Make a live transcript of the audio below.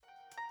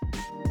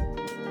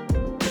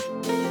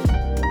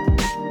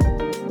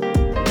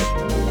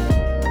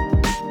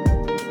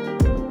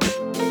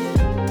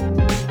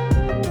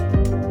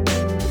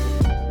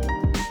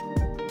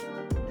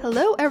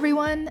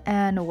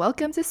and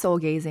welcome to Soul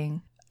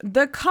Gazing,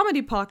 the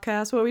comedy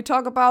podcast where we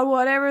talk about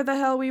whatever the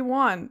hell we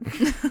want.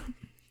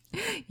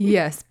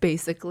 Yes,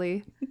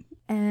 basically.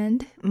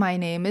 And my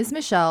name is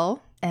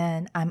Michelle,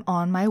 and I'm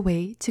on my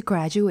way to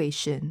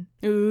graduation.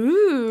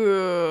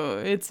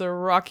 Ooh, it's a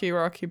rocky,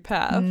 rocky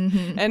path.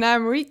 And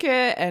I'm Rika,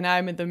 and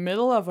I'm in the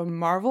middle of a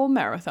Marvel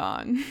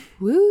marathon.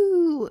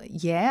 Woo!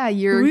 Yeah,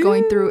 you're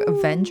going through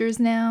Avengers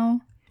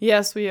now.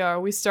 Yes, we are.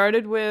 We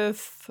started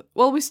with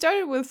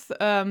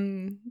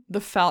The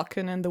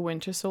Falcon and the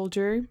Winter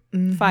Soldier,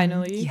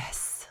 finally.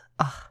 Yes.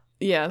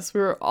 Yes,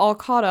 we were all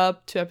caught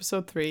up to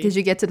episode 3. Did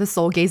you get to the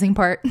soul gazing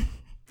part?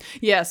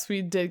 Yes,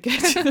 we did get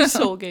to the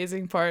soul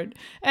gazing part,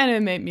 and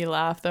it made me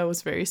laugh. That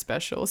was very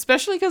special,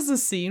 especially because the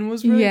scene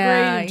was really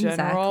great in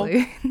general.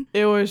 Exactly.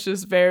 It was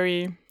just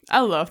very...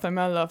 I love them.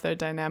 I love their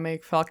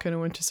dynamic, Falcon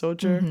and Winter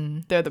Soldier.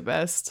 They're the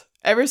best.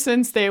 Ever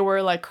since they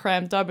were like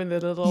cramped up in the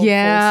little...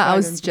 Yeah, I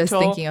was just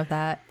thinking of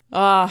that.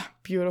 Ah,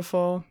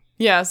 beautiful.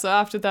 Yeah, so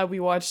after that we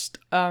watched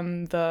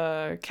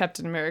the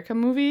Captain America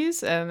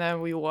movies, and then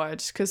we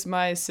watched, because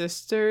my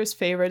sister's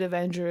favorite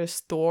Avenger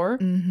is Thor,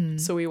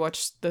 so we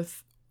watched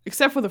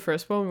except for the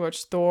first one, we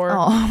watched Thor,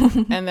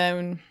 and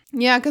then,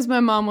 yeah, because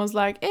my mom was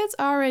like, it's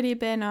already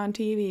been on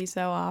TV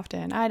so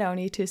often, I don't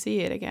need to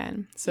see it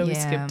again, so we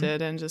skipped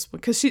it, and just,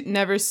 because she'd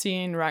never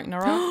seen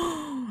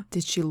Ragnarok.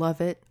 Did she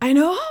love it? I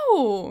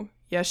know!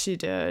 Yeah, she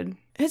did.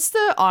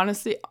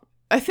 Honestly,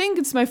 I think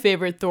it's my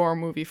favorite Thor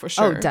movie for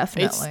sure. Oh,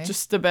 definitely. It's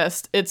just the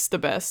best. It's the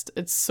best.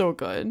 It's so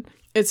good.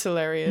 It's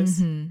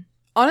hilarious.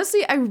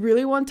 Honestly, I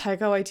really want Taika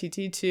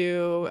Waititi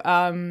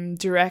to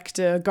direct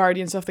a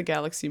Guardians of the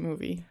Galaxy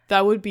movie.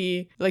 That would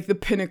be like the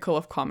pinnacle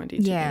of comedy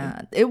to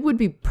me. It would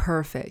be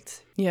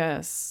perfect.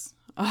 Yes.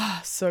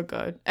 So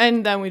good.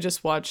 And then we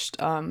just watched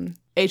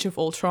Age of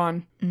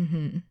Ultron.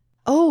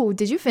 Oh,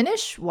 did you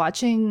finish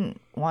watching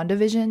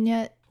WandaVision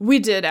yet? We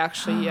did,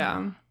 actually,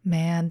 yeah.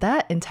 Man,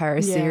 that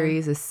entire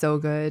series is so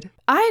good.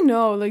 I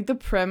know, like the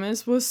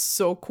premise was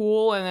so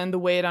cool, and then the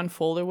way it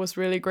unfolded was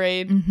really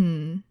great.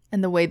 And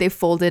the way they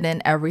folded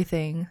in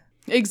everything.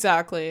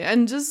 Exactly.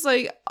 And just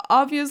like,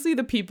 obviously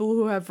the people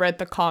who have read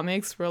the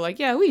comics were like,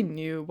 yeah, we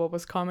knew what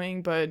was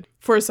coming, but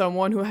for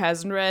someone who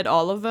hasn't read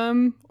all of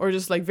them, or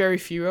just like very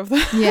few of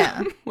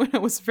them, when I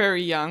was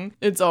very young,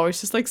 it's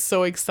always just like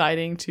so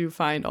exciting to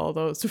find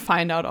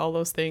out all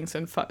those things,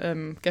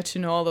 and get to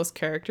know all those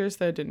characters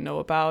that I didn't know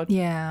about.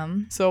 Yeah.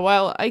 So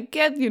while I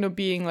get,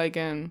 being like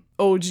an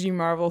OG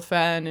Marvel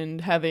fan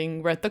and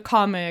having read the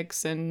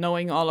comics and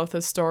knowing all of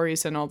the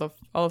stories and all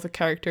of the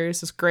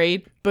characters is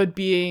great, but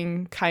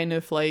being kind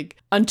of like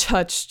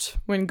untouched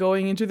when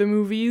going into the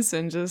movies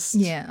and just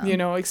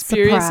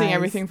experiencing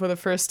everything for the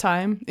first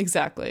time,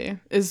 exactly,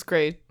 is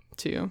great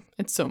too.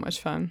 It's so much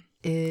fun.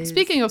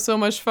 Speaking of so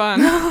much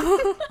fun.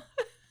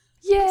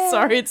 Yeah.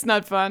 Sorry, it's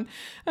not fun.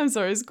 I'm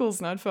sorry,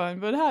 school's not fun.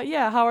 But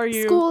how are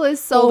you? School is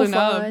so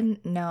fun.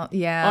 No,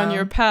 yeah. On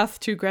your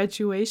path to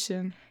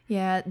graduation.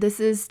 Yeah, this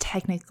is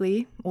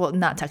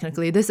not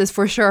technically, this is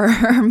for sure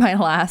my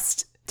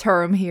last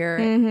term here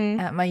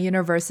at my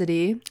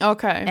university.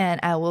 Okay. And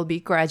I will be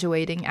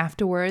graduating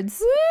afterwards.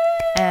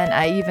 Woo! And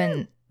I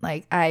even,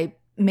 I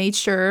made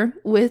sure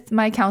with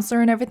my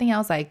counselor and everything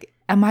else,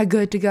 am I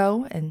good to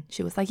go? And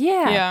she was like,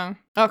 yeah. Yeah.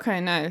 Okay,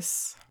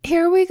 nice.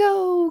 Here we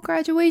go,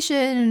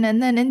 graduation,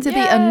 and then into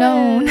the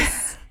unknown.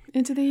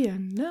 Into the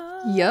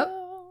unknown. Yep.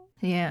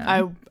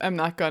 Yeah. I'm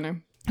not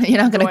gonna.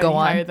 You're not gonna go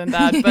on higher than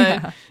that,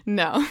 but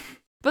no.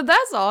 But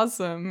that's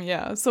awesome.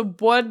 Yeah. So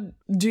what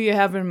do you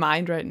have in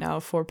mind right now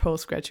for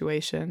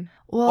post-graduation?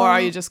 Or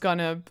are you just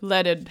gonna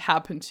let it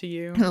happen to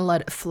you?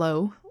 Let it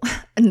flow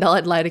and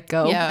let it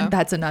go. Yeah.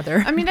 That's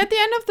another. I mean, at the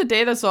end of the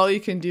day, that's all you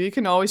can do. You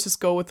can always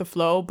just go with the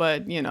flow,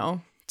 but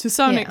to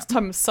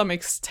some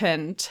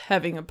extent,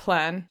 having a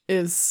plan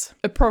is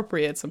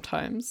appropriate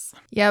sometimes.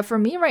 Yeah, for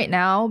me right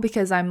now,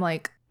 because I'm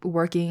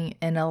working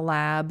in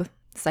a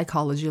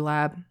psychology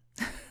lab.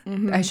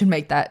 I should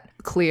make that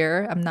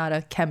clear. I'm not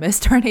a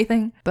chemist or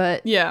anything,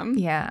 but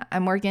yeah,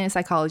 I'm working in a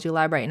psychology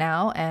lab right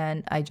now,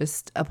 and I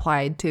just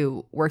applied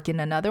to work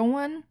in another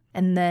one,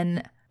 and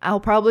then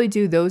I'll probably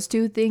do those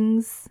two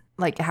things,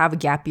 have a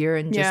gap year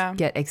and just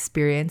get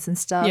experience and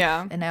stuff.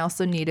 Yeah. And I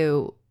also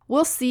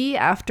we'll see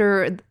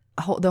after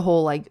the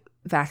whole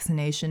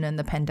vaccination and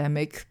the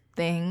pandemic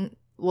thing.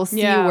 We'll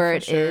see where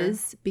it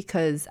is,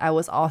 because I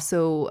was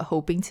also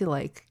hoping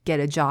to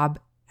get a job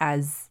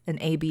as an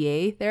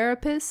ABA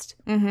therapist.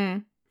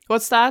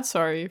 What's that?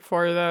 Sorry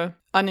for the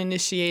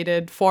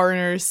uninitiated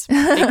foreigners,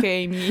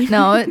 aka me.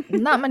 No,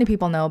 not many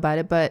people know about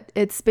it, but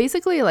it's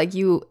basically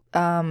you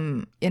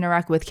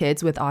interact with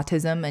kids with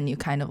autism, and you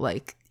kind of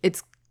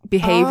it's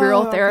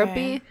behavioral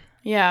therapy.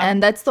 Yeah.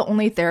 And that's the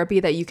only therapy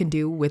that you can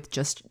do with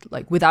just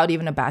without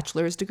even a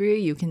bachelor's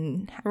degree. You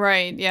can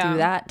do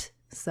that.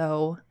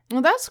 So,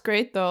 well, that's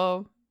great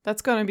though.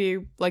 That's going to be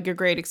a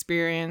great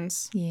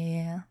experience.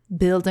 Yeah.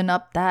 Building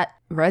up that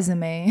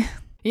resume.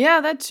 Yeah,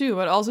 that too.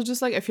 But also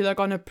just I feel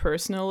on a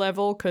personal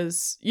level,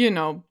 because,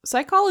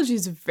 psychology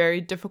is a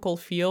very difficult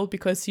field,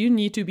 because you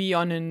need to be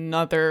on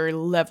another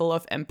level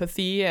of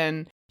empathy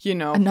and,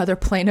 another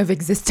plane of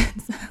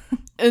existence.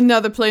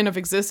 another plane of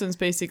existence,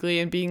 basically,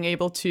 and being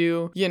able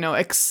to, you know,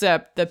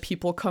 accept that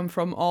people come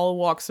from all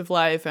walks of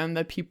life and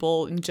that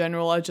people in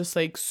general are just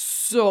like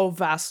so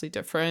vastly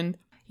different.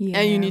 Yeah.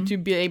 And you need to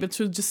be able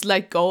to just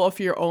let go of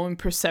your own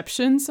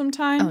perceptions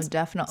sometimes. Oh,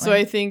 definitely. So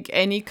I think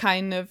any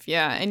kind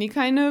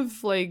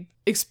of like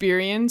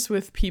experience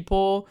with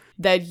people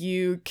that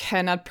you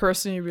cannot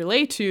personally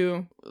relate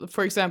to,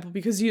 for example,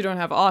 because you don't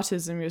have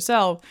autism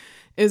yourself,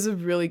 is a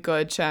really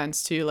good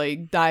chance to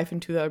like dive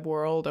into that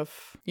world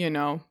of, you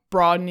know,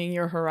 broadening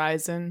your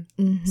horizon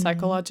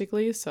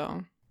psychologically.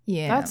 So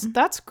yeah,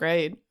 that's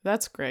great.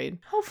 That's great.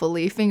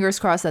 Hopefully, fingers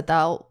crossed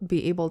that'll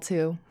be able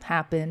to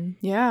happen.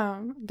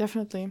 Yeah,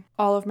 definitely.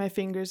 All of my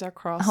fingers are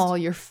crossed. All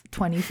your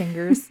 20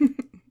 fingers.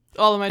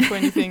 All of my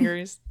 20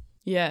 fingers.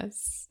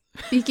 Yes.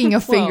 Speaking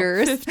of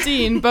fingers.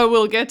 15, but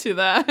we'll get to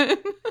that.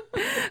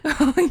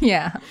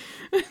 Yeah.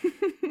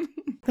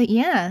 But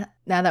yeah,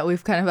 now that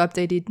we've kind of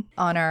updated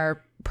on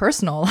our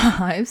personal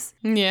lives.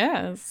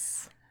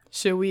 Yes.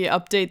 Should we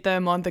update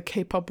them on the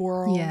K-pop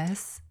world?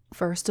 Yes.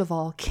 First of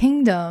all,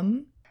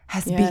 Kingdom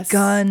has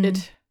begun.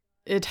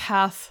 It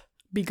hath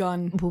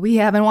begun. But we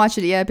haven't watched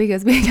it yet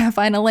because we can't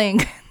find a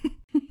link.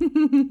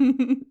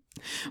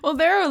 Well,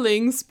 there are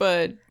links,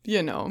 but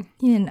you know,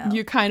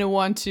 you kind of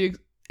want to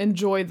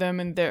enjoy them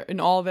in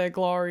all their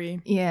glory.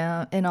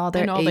 Yeah, in all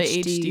their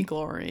HD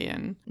glory,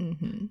 and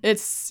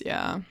it's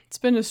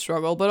been a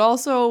struggle, but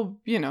also,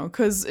 you know,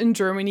 because in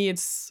Germany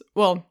it's,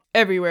 well,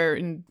 everywhere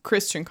in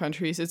Christian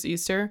countries it's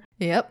Easter.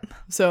 Yep.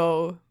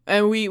 So,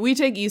 and we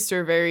take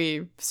Easter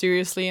very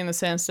seriously in the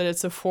sense that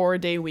it's a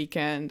 4-day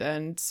weekend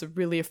and it's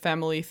really a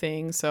family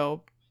thing.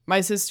 So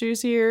my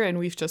sister's here and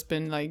we've just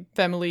been like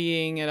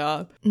familying it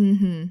up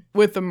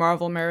with the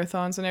Marvel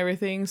marathons and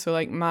everything. So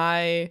like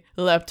my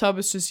laptop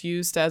is just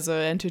used as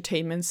an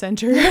entertainment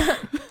center.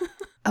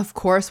 Of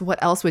course,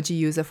 what else would you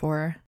use it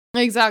for?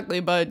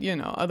 Exactly, but you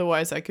know,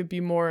 otherwise I could be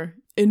more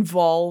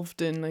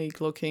involved in like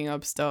looking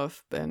up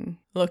stuff and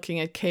looking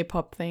at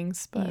K-pop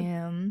things, but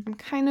I'm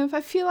kind of,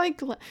 I feel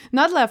like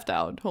not left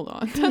out. Hold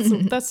on,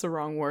 that's the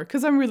wrong word,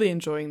 because I'm really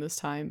enjoying this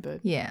time,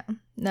 but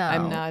no,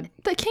 I'm not.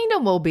 The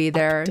Kingdom will be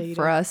there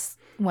for us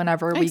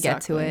whenever we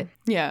get to it.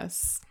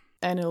 Yes.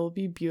 And it'll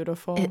be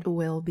beautiful. It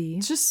will be.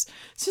 It's just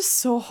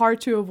so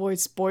hard to avoid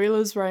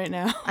spoilers right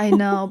now. I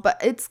know,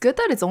 but it's good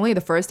that it's only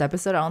the first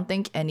episode. I don't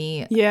think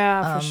any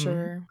for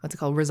sure. What's it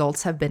called?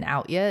 Results have been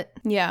out yet.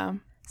 Yeah.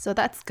 So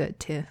that's good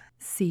to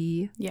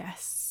see.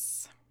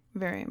 Yes,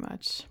 very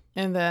much.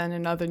 And then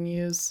in other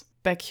news,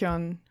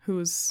 Baekhyun,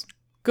 who's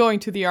going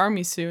to the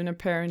army soon,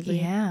 apparently.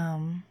 Yeah.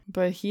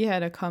 But he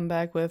had a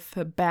comeback with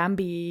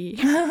Bambi.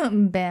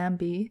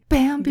 Bambi.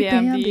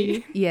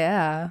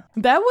 Yeah.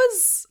 That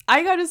was,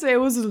 I gotta say,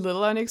 it was a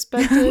little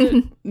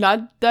unexpected.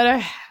 Not that I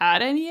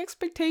had any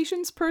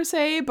expectations per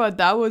se, but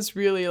that was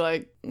really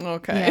like,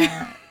 okay.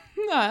 Yeah.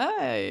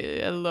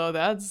 Hello,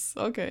 that's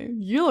okay.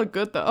 You look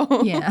good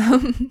though.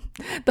 Yeah.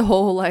 The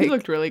whole like, you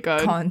looked really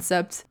good.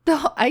 Concept.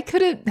 I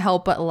couldn't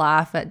help but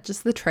laugh at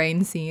just the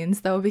train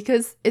scenes though,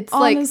 because it's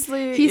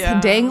honestly, like he's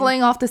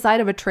dangling off the side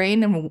of a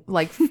train and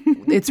like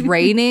it's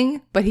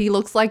raining, but he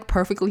looks like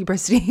perfectly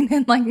pristine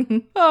and like.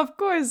 Of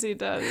course he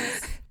does.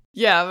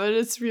 Yeah, but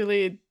it's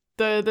really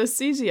the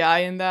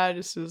CGI in that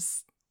is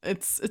just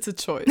it's a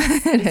choice.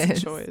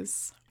 It's a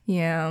choice.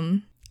 Yeah.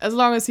 As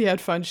long as he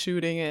had fun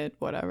shooting it,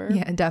 whatever.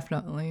 Yeah,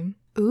 definitely.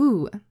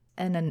 Ooh,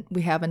 and then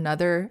we have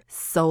another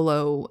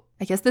solo.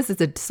 I guess this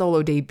is a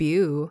solo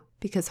debut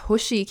because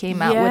Hoshi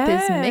came out with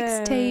his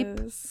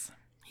mixtape.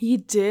 He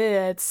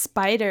did.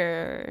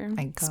 Spider.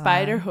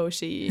 Spider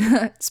Hoshi.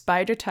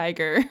 Spider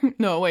Tiger.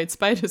 No, wait,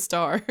 Spider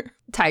Star.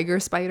 Tiger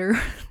Spider.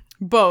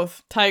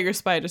 Both. Tiger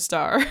Spider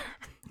Star.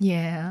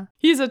 Yeah.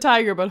 He's a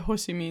tiger, but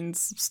Hoshi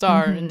means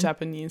star in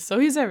Japanese. So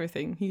he's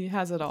everything. He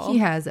has it all. He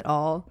has it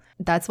all.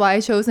 That's why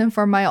I chose him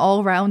for my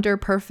all-rounder,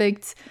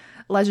 perfect,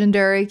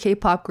 legendary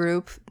K-pop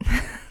group.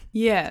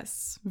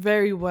 Yes.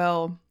 Very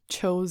well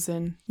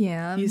chosen.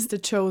 Yeah. He's the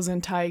chosen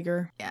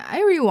tiger. Yeah,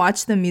 I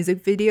rewatched the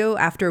music video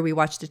after we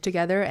watched it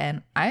together,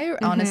 and I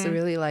honestly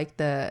really like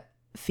the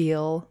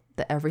feel,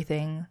 the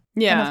everything.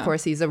 Yeah. And of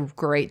course, he's a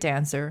great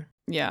dancer.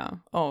 Yeah.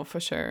 Oh,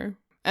 for sure.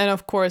 And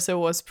of course, it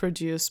was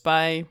produced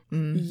by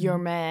your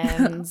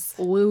man's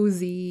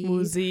Woozi.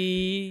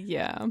 Woozi,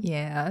 yeah.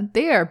 Yeah,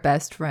 they are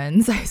best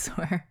friends, I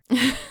swear.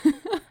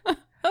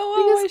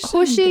 Oh, because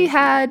Hoshi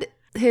had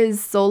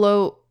his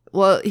solo,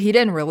 well, he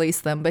didn't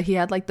release them, but he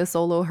had like the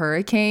solo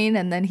Hurricane,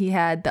 and then he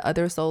had the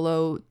other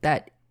solo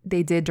that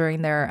they did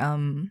during their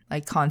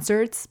like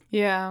concerts.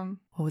 Yeah.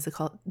 What was it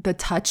called? The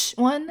Touch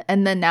one.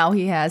 And then now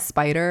he has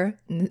Spider.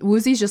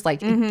 Woozi's just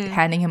like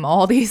handing him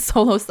all these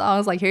solo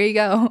songs, like, here you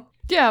go.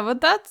 Yeah,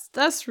 but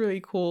that's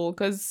really cool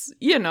because,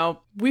 you know,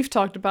 we've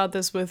talked about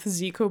this with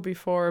Zico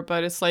before,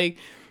 but it's like,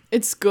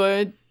 it's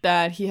good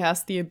that he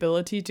has the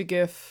ability to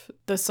give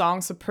the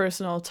songs a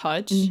personal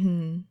touch,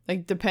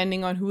 like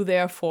depending on who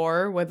they're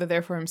for, whether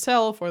they're for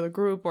himself or the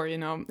group or, you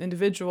know,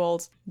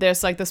 individuals.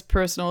 There's like this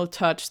personal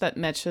touch that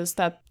matches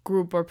that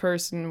group or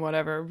person,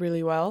 whatever,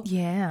 really well.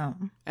 Yeah.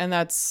 And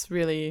that's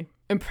really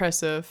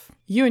impressive.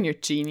 You and your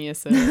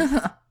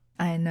geniuses.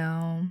 I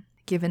know.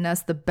 Giving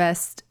us the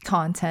best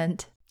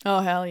content.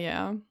 Oh, hell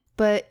yeah.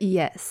 But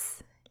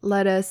yes,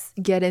 let us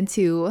get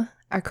into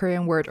our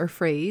Korean word or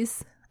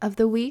phrase of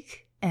the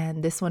week.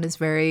 And this one is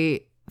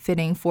very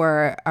fitting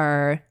for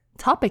our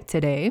topic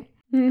today.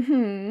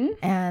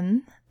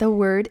 And the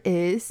word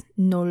is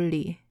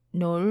논리.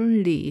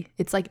 논리.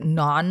 It's like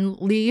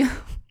non-li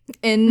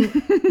in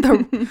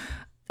the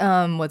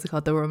what's it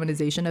called? The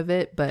romanization of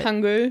it, but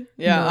Hangul.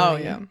 Yeah. 논리. Oh,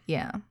 yeah.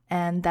 Yeah.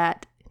 And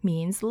that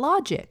means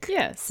logic.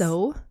 Yes.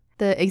 So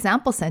the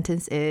example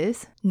sentence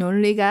is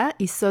논리가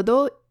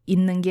있어도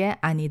있는 게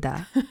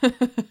아니다.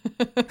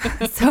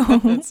 So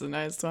that's a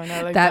nice one.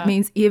 I like that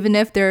means even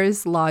if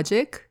there's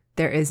logic,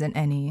 there isn't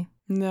any.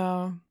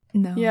 No.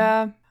 No.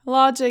 Yeah.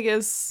 Logic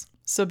is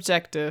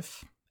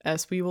subjective,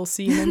 as we will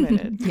see in a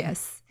minute.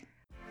 Yes.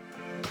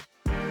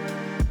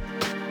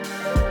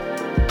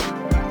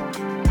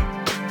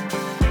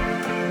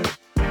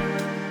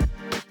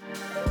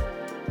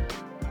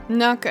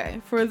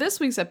 Okay, for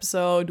this week's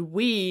episode,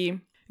 we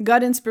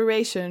got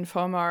inspiration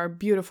from our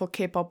beautiful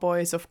K-pop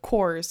boys, of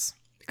course,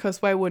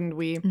 because why wouldn't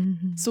we?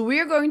 So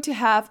we're going to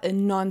have a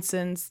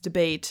nonsense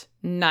debate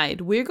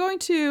night. We're going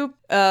to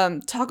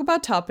talk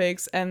about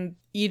topics and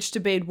each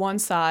debate one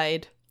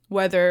side,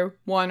 whether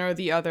one or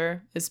the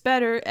other is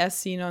better, as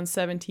seen on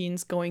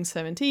 17's Going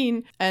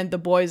 17, and the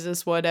boys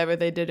is whatever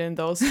they did in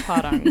those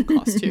parang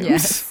costumes.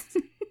 Yes.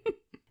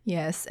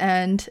 Yes,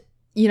 and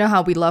you know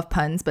how we love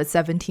puns, but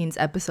 17's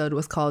episode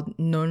was called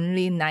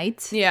Lonely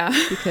Night. Yeah.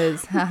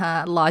 Because,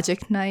 haha,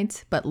 logic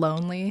night, but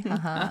lonely.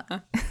 Haha.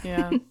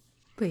 Yeah.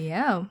 But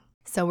yeah,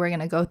 so we're going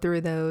to go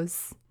through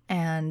those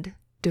and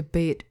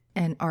debate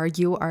and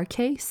argue our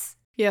case.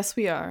 Yes,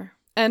 we are.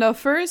 And our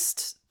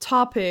first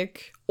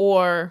topic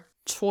or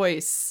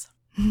choice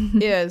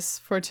is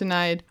for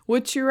tonight,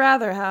 would you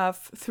rather have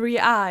 3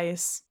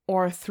 eyes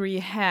or 3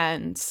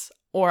 hands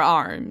or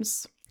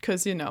arms?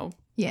 Because, you know,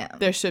 yeah,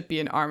 there should be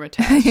an arm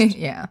attached.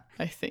 Yeah,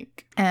 I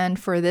think. And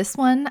for this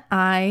one,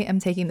 I am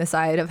taking the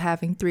side of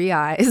having 3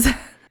 eyes.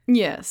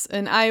 Yes,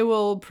 and I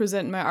will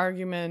present my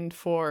argument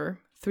for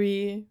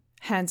 3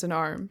 hands and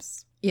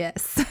arms.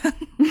 Yes.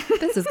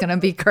 This is going to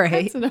be great.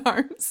 Hands and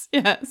arms,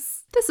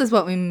 yes. This is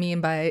what we mean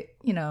by,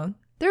 you know,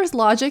 there's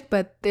logic,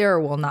 but there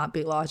will not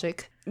be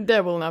logic.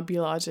 There will not be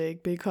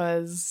logic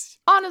because,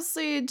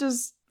 honestly,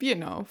 just, you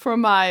know,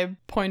 from my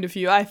point of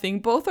view, I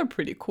think both are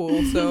pretty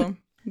cool, so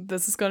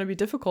this is going to be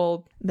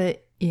difficult.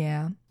 But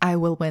yeah, I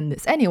will win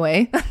this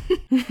anyway. Oh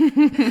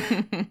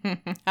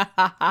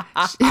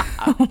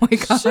my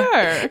God.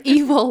 Sure.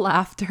 Evil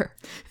laughter.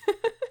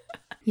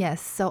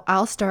 Yes, so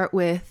I'll start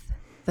with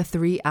the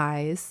 3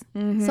 eyes.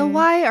 So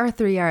why are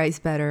 3 eyes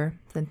better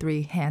than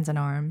 3 hands and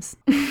arms?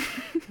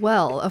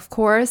 Well, of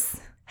course,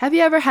 have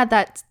you ever had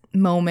that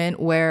moment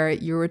where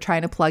you were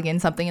trying to plug in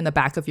something in the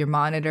back of your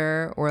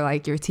monitor or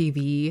like your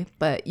TV,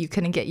 but you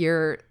couldn't get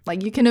you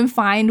couldn't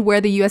find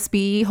where the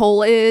USB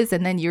hole is,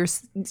 and then you're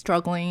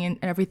struggling and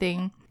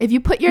everything? If you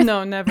put your...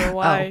 No, never.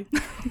 Why? Oh.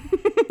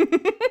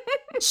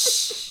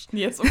 Shh.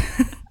 Yes.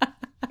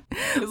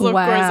 Of course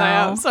I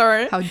am.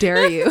 Sorry. How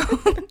dare you?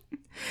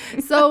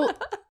 So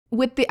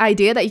with the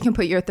idea that you can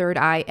put your 3rd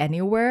eye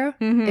anywhere,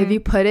 if you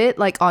put it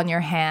like on your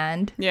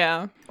hand,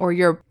 yeah, or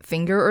your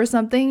finger or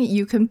something,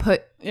 you can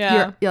put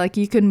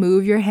you can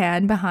move your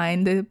hand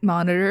behind the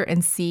monitor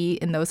and see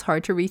in those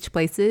hard to reach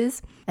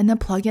places, and then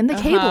plug in the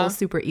cable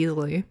super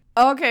easily.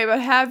 Okay, but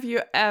have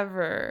you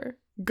ever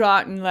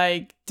gotten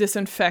like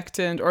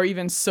disinfectant or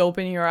even soap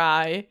in your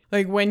eye?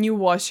 Like when you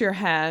wash your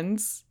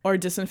hands or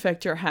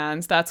disinfect your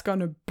hands, that's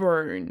gonna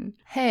burn.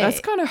 Hey,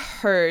 that's gonna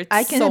hurt.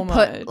 I can so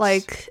put much.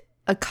 like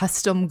a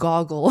custom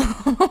goggle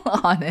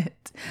on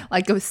it,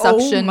 like a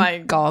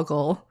suction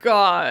goggle.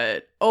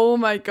 God, oh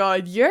my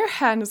God, your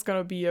hand is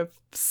gonna be a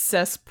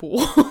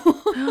cesspool.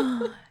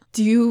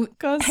 Do you?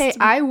 Custom hey,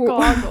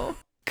 goggle.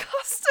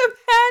 Custom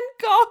hand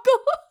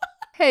goggle.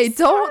 Hey,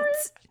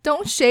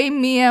 don't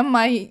shame me and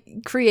my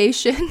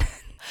creation.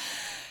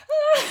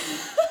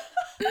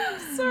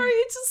 Sorry,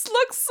 it just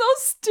looks so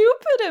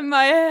stupid in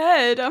my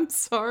head. I'm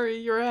sorry,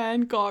 your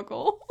hand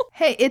goggle.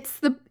 Hey, it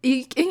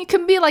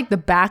can be like the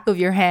back of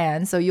your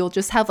hand, so you'll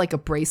just have like a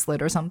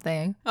bracelet or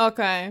something.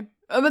 Okay.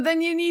 But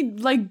then you need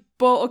like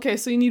both. Okay,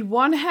 so you need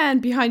one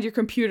hand behind your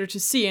computer to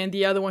see and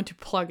the other one to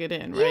plug it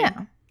in, right?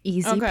 Yeah.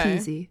 Easy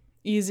peasy.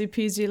 Easy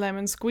peasy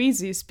lemon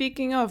squeezy.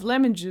 Speaking of,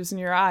 lemon juice in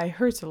your eye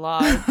hurts a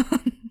lot.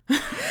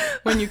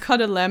 When you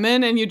cut a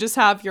lemon and you just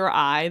have your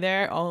eye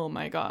there. Oh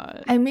my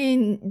God. I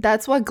mean,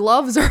 that's what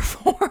gloves are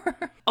for.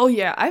 Oh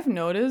yeah, I've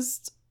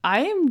noticed.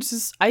 I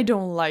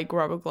don't like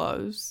rubber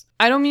gloves.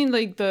 I don't mean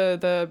like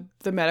the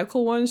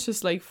medical ones,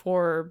 just like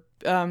for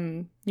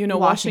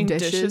washing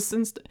dishes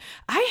and stuff.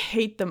 I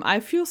hate them.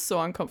 I feel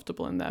so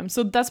uncomfortable in them.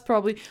 So that's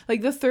probably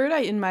like the 3rd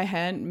eye in my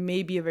hand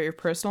may be a very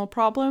personal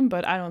problem,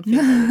 but I don't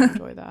think I would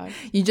enjoy that.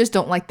 You just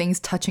don't like things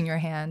touching your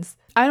hands.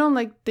 I don't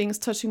like things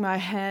touching my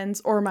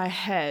hands or my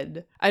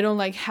head. I don't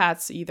like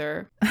hats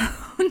either.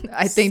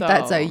 I think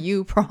that's a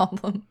you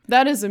problem.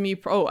 That is a me.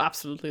 Oh,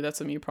 absolutely. That's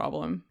a me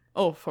problem.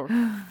 Oh, for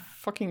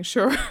fucking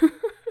sure.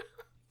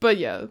 But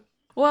yeah.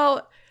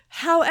 Well,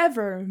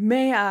 However,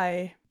 may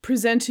I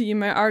present to you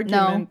my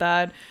argument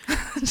that...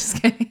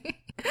 Just kidding.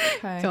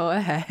 Okay. Go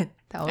ahead.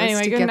 That was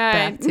anyway, to get night.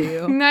 Back to you.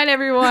 Good night,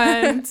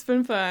 everyone. It's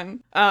been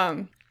fun.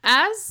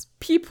 As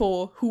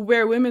people who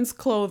wear women's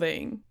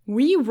clothing,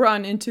 we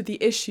run into the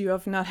issue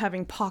of not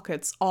having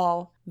pockets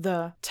all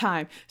the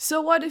time. So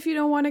what if you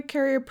don't want to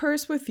carry a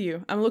purse with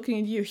you? I'm looking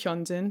at you,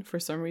 Hyunjin. For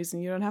some reason,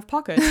 you don't have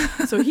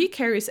pockets. So he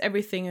carries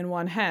everything in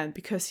one hand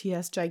because he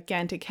has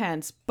gigantic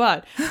hands.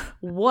 But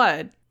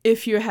what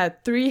if you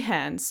had 3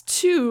 hands,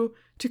 2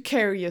 to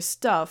carry your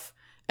stuff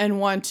and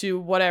 1 to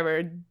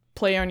whatever,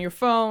 play on your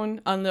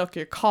phone, unlock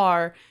your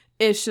car?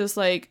 It's just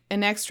like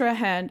an extra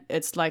hand.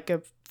 It's like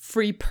a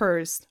free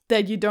purse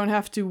that you don't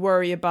have to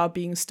worry about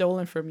being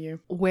stolen from you.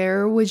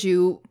 Where would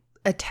you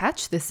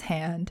attach this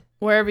hand?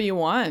 Wherever you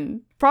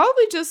want.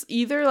 Probably just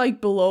either like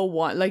below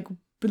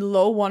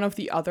one of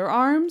the other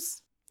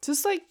arms.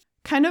 Just like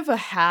kind of a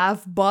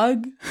half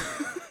bug.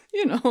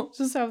 You know,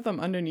 just have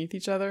them underneath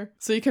each other.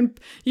 So you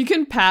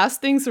can pass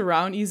things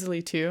around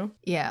easily too.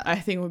 Yeah. I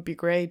think would be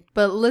great.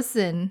 But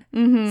listen,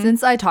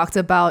 since I talked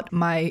about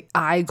my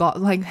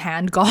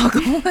hand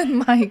goggle and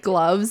my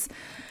gloves,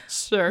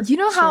 sure. You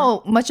know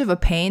how much of a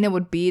pain it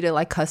would be to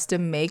like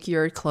custom make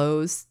your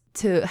clothes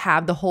to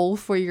have the hole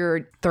for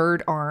your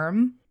third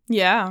arm?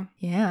 Yeah.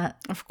 Yeah.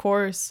 Of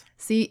course.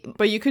 See,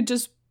 but you could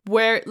just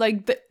wear,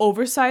 like, the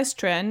oversized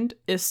trend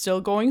is still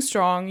going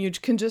strong. You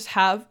can just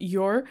have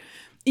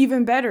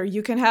even better,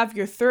 you can have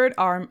your third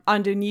arm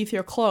underneath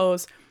your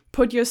clothes,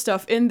 put your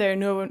stuff in there,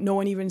 no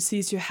one even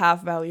sees you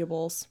have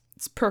valuables.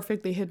 It's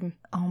perfectly hidden.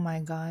 Oh my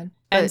God.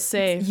 And but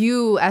safe.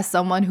 You, as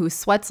someone who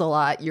sweats a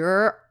lot,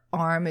 your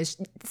arm is,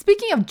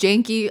 speaking of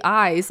janky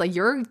eyes, like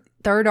your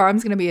third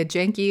arm's gonna be a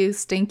janky,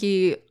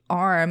 stinky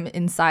arm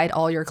inside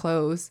all your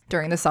clothes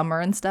during the summer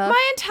and stuff.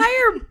 My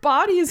entire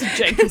body is a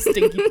janky,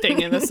 stinky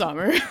thing in the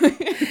summer.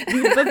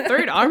 The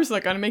third arm's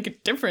not gonna make a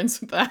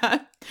difference with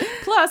that.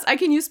 Plus, I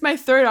can use my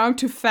third arm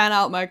to fan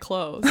out my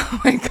clothes.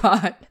 Oh my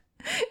God.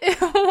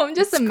 I'm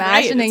just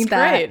imagining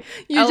that.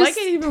 Great. I like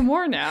it even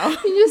more now.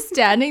 You're just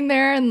standing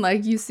there and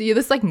like you see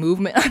this like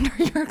movement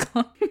under your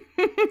clothes.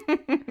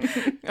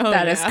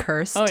 That is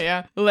cursed. Oh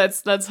yeah.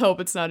 Let's hope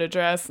it's not a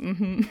dress.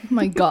 Oh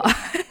my God.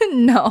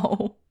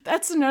 No.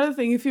 That's another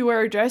thing. If you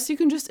wear a dress, you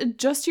can just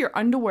adjust your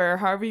underwear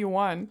however you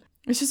want.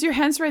 It's just your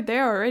hands right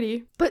there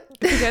already. But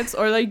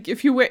or like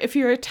if you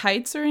wear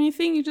tights or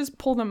anything, you just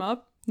pull them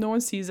up. No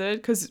one sees it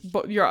because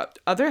your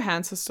other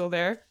hands are still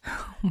there.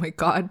 Oh my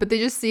God. But they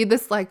just see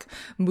this like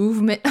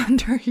movement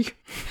under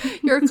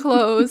your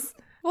clothes.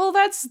 Well,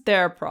 that's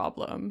their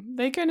problem.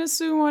 They can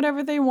assume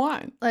whatever they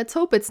want. Let's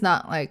hope it's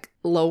not like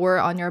lower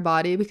on your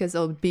body, because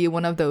it'll be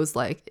one of those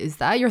like, is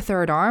that your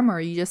third arm or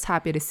are you just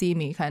happy to see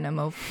me kind of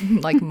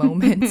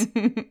moments?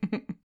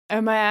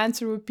 And my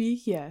answer would be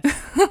yes.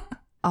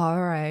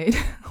 All right.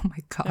 Oh my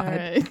God. All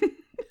right.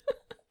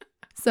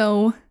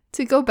 So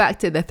to go back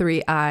to the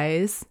 3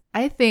 eyes,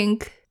 I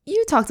think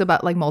you talked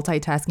about like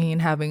multitasking and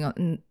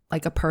having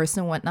like a purse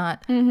and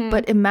whatnot.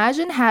 But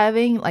imagine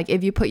having, like,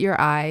 if you put your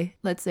eye,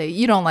 let's say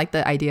you don't like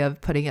the idea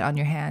of putting it on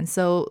your hand.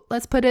 So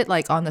let's put it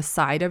like on the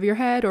side of your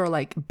head or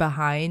like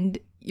behind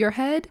your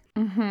head.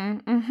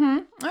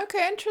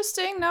 Okay,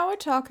 interesting. Now we're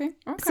talking.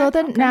 Okay, so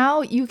then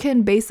now you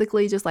can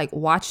basically just like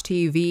watch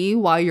TV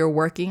while you're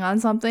working on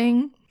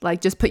something.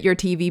 Like just put your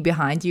TV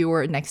behind you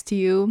or next to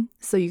you.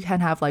 So you can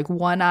have like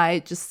one eye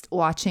just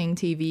watching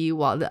TV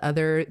while the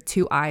other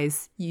 2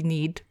 eyes you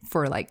need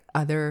for like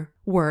other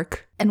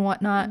work and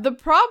whatnot. The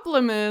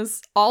problem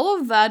is all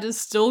of that is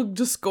still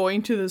just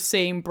going to the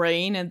same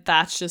brain, and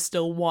that's just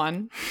still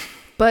one.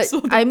 But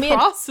so I mean,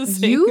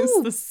 processing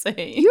is the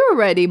same. You're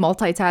already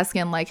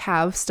multitasking and like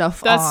have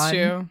stuff on. That's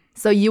true.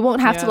 So you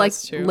won't have to like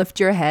lift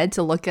your head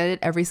to look at it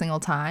every single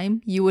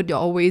time. You would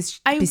always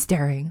be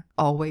staring,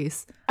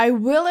 always. I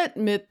will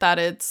admit that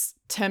it's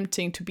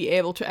tempting to be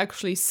able to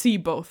actually see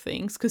both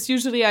things, because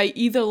usually I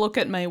either look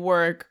at my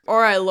work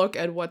or I look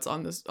at what's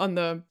on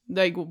the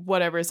like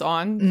whatever's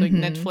on, like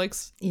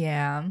Netflix.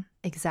 Yeah,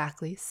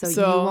 exactly. So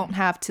you won't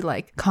have to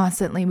like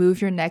constantly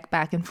move your neck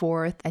back and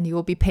forth, and you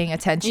will be paying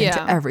attention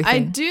to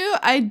everything.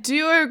 I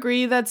do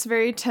agree that's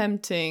very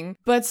tempting,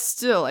 but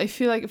still I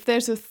feel like if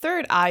there's a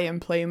third eye in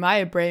play,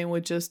 my brain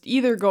would just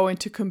either go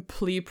into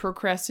complete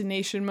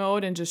procrastination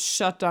mode and just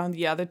shut down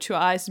the other 2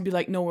 eyes and be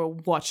like, no, we're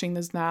watching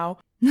this now.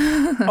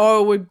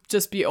 Or would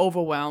just be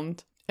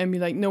overwhelmed and be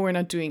like, no, we're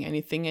not doing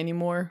anything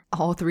anymore.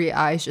 All 3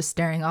 eyes just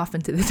staring off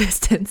into the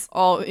distance.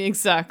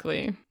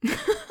 Exactly.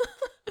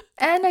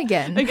 And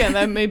again,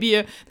 that may be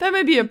a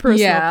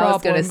personal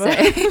problem. I was gonna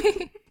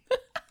say.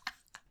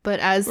 But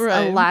as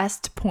a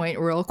last point,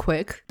 real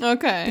quick.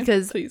 Okay.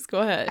 Because please go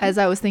ahead. As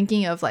I was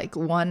thinking of like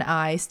one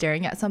eye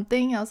staring at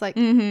something, I was like,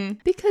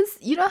 because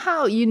you know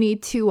how you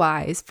need 2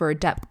 eyes for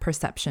depth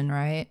perception,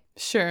 right?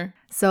 Sure.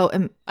 So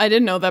I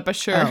didn't know that, but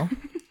sure. Oh.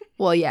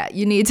 Well, yeah,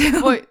 you need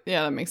to. Well,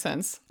 yeah, that makes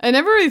sense. I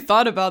never really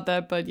thought about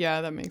that, but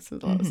yeah, that makes a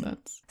lot of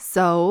sense.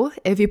 So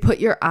if you put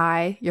your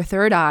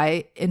third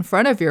eye in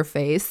front of your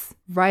face,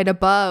 right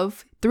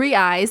above 3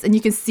 eyes, and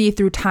you can see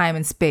through time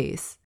and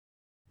space.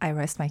 I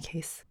rest my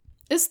case.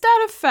 Is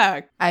that a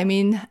fact? I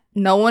mean,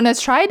 no one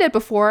has tried it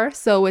before,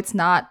 so it's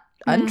not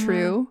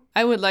untrue.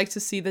 I would like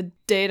to see the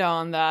data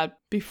on that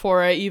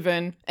before I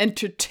even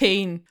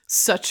entertain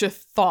such a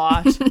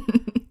thought.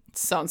 It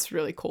sounds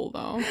really cool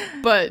though.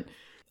 But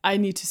I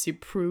need to see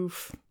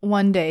proof.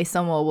 One day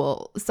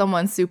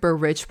someone super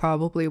rich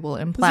probably will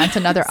implant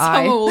another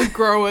eye. Someone will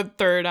grow a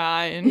third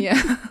eye. And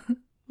yeah.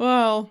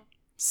 Well,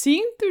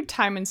 seeing through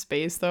time and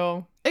space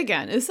though,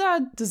 again, is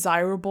that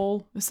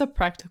desirable? Is that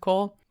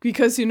practical?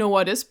 Because you know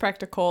what is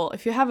practical?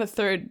 If you have a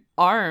third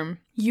arm,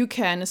 you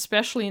can,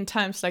 especially in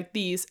times like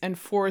these,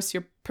 enforce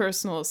your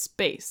personal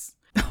space.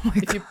 Oh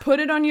if you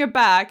put it on your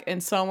back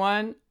and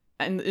someone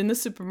in the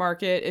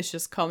supermarket is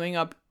just coming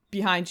up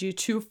behind you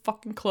too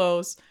fucking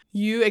close,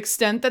 you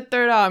extend that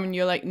third arm and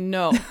you're like,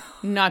 no,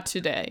 not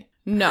today.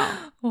 No,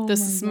 this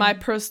is my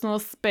personal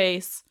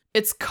space.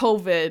 It's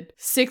COVID.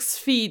 6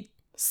 feet,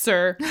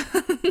 sir.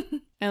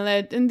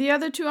 And the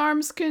other 2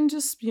 arms can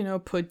just,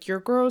 put your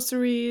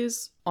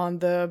groceries on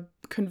the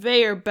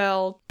conveyor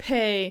belt,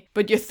 pay,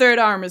 but your third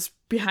arm is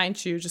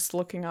behind you, just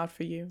looking out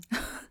for you.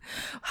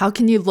 How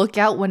can you look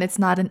out when it's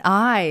not an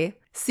eye?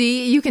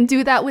 See, you can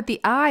do that with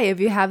the eye if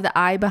you have the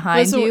eye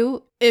behind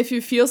you. If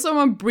you feel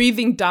someone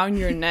breathing down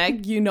your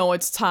neck, you know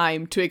it's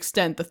time to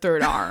extend the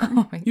third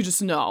arm. You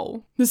just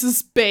know. This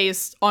is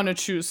based on a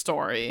true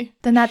story.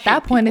 Then at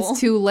that point, it's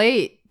too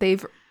late.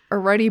 They've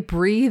already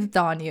breathed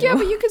on you. Yeah,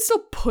 but you can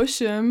still push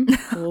him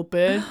a little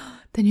bit.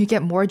 Then you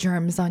get more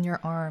germs on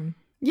your arm.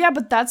 Yeah,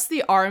 but that's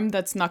the arm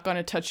that's not going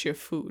to touch your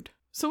food.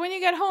 So when you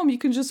get home, you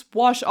can just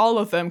wash all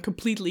of them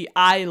completely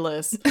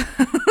eyeless.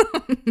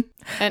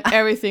 And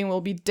everything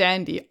will be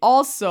dandy.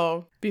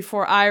 Also,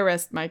 before I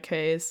rest my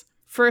case,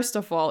 first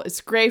of all,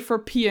 it's great for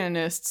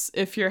pianists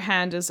if your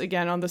hand is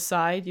again on the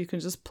side. You can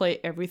just play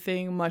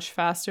everything much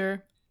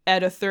faster.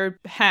 Add a third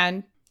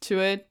hand to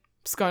it.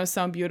 It's going to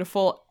sound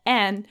beautiful.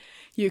 And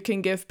you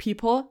can give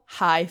people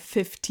high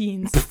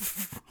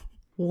 15s.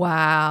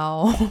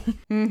 Wow.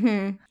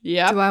 Mm-hmm.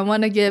 Yeah. Do I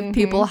want to give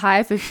people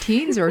high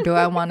 15s or do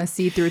I want to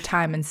see through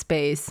time and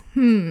space?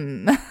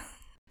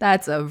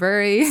 That's a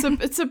very...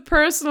 It's a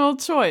personal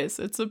choice.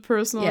 It's a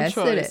personal choice.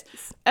 Yes, it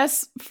is.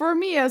 As for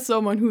me, as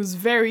someone who's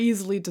very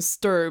easily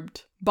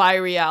disturbed by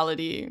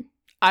reality,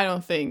 I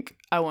don't think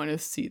I want to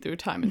see through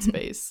time and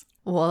space.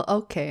 Well,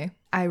 okay.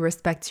 I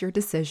respect your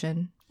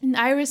decision. And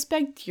I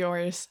respect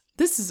yours.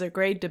 This is a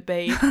great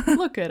debate.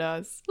 Look at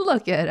us.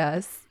 Look at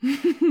us.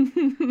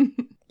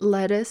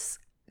 Let us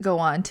go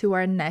on to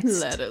our next...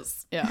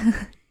 Lettuce,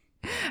 yeah.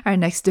 Our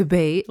next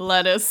debate.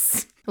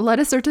 Lettuce.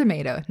 Lettuce or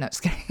tomato? No,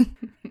 just kidding.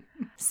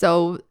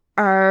 So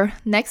our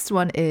next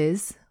one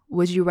is,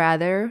 would you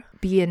rather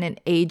be in an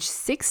age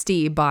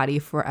 60 body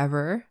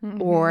forever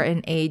or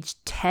an age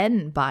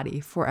 10 body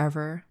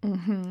forever?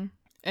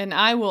 And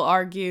I will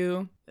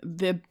argue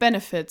the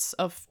benefits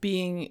of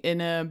being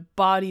in a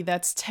body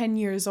that's 10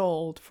 years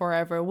old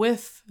forever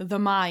with the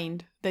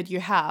mind that you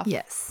have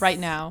right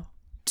now,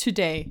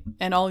 today,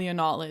 and all your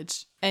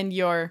knowledge and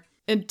your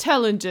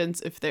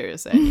intelligence, if there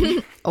is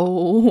any.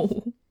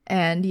 Oh,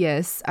 and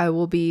yes, I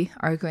will be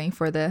arguing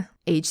for the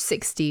age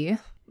 60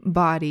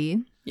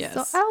 body. Yes.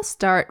 So I'll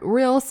start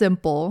real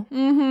simple.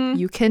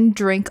 You can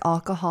drink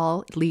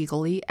alcohol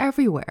legally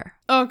everywhere.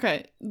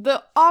 Okay.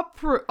 The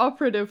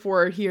operative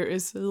word here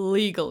is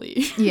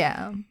legally.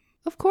 Yeah.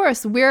 Of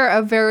course. We're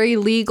a very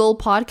legal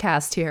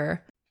podcast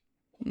here.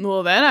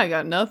 Well, then I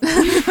got nothing.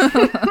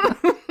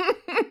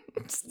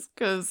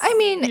 I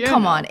mean,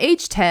 come on.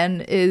 Age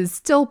 10 is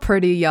still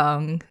pretty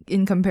young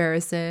in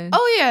comparison.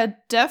 Oh, yeah,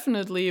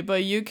 definitely.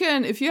 But you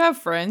can, if you have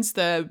friends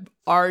that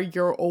are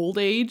your old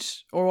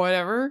age or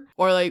whatever,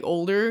 or like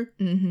older,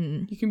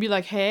 you can be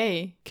like,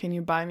 hey, can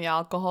you buy me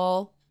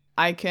alcohol?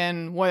 I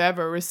can,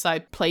 whatever,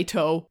 recite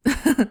Plato.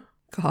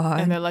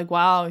 God. And they're like,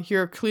 wow,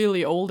 you're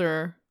clearly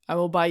older. I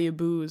will buy you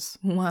booze.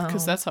 Wow.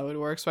 Because that's how it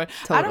works, right?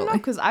 Totally. I don't know,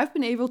 because I've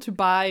been able to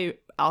buy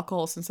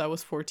alcohol since I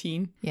was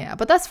 14. Yeah,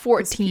 but that's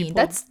 14.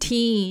 That's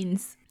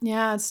teens.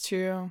 Yeah, it's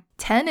true.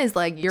 10 is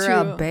like you're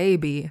a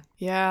baby.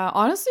 Yeah,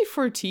 honestly,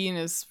 14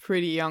 is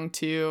pretty young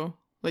too.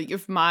 Like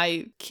if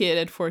my kid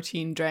at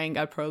 14 drank,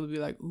 I'd probably be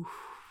like, ooh.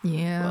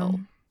 Yeah.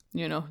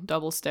 Well,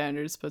 double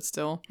standards, but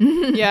still.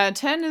 Yeah,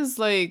 10 is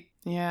like,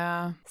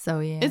 yeah. So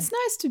yeah. It's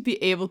nice to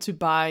be able to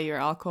buy your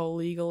alcohol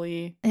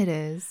legally. It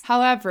is.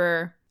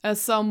 However,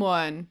 as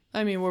someone,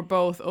 I mean, we're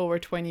both over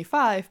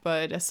 25,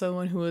 but as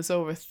someone who is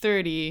over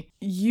 30,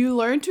 you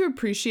learn to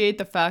appreciate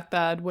the fact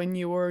that when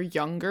you were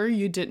younger,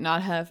 you did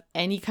not have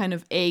any kind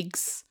of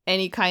aches,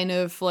 any kind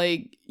of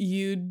like,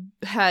 you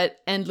had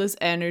endless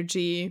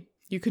energy.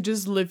 You could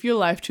just live your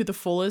life to the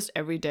fullest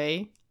every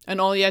day. And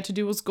all you had to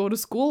do was go to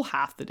school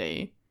half the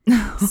day.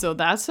 So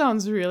that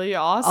sounds really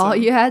awesome. All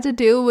you had to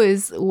do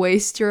was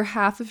waste your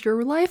half of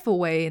your life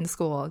away in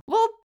school.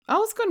 Well, I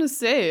was going to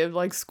say,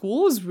 like,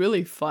 school was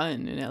really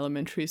fun in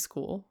elementary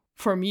school.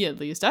 For me, at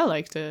least. I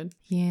liked it.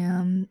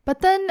 Yeah.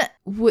 But then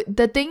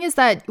the thing is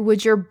that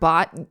with your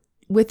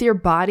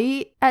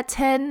body at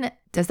 10,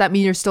 does that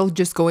mean you're still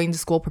just going to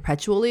school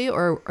perpetually,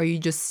 or are you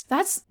just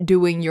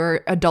doing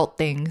your adult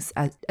things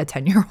as a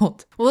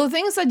 10-year-old? Well, the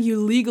thing is that you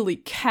legally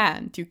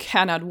can't. You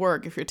cannot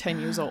work if you're 10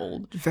 years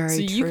old. Very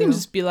true. So you can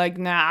just be like,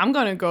 nah, I'm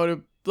going to go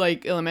to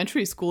like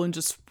elementary school and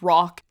just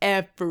rock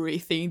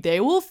everything. They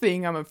will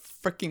think I'm a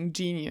freaking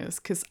genius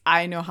because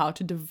I know how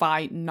to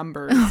divide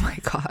numbers. Oh my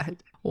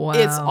God. Wow.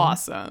 It's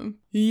awesome.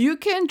 You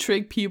can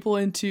trick people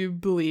into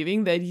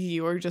believing that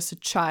you're just a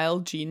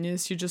child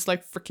genius. You're just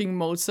like freaking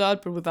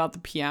Mozart, but without the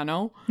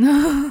piano.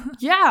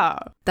 Yeah.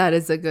 That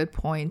is a good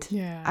point.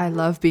 Yeah. I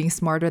love being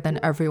smarter than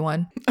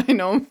everyone. I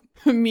know.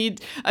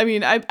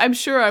 I'm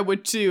sure I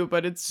would too,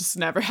 but it's just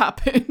never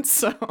happened.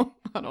 So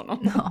I don't know.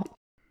 No.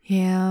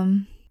 Yeah.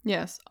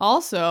 Yes.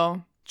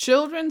 Also,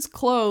 children's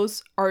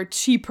clothes are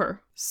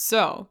cheaper.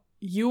 So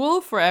you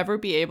will forever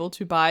be able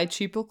to buy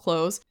cheaper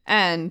clothes,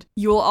 and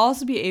you will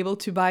also be able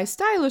to buy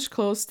stylish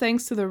clothes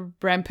thanks to the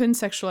rampant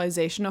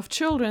sexualization of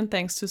children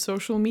thanks to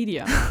social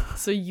media.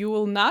 So you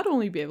will not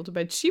only be able to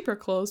buy cheaper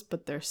clothes,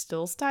 but they're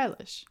still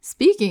stylish.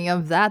 Speaking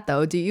of that,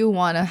 though, do you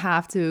want to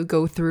have to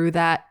go through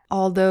that,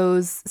 all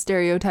those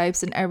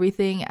stereotypes and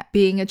everything,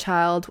 being a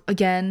child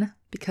again?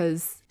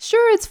 Because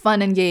sure, it's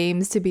fun and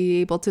games to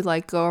be able to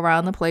like go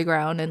around the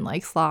playground and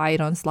like slide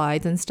on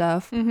slides and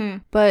stuff. Mm-hmm.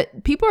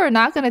 But people are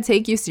not going to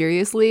take you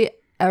seriously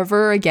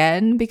ever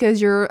again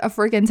because you're a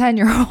freaking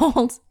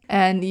 10-year-old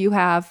and you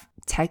have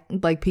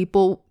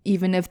people,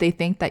 even if they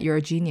think that you're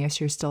a genius,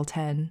 you're still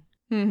 10.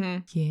 Mm-hmm.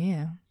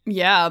 Yeah.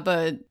 Yeah,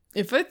 but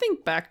if I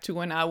think back to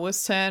when I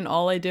was 10,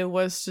 all I did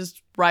was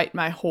just ride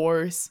my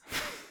horse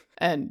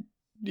and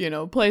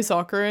play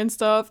soccer and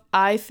stuff.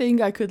 I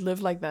think I could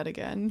live like that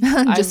again.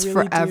 Just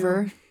really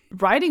forever.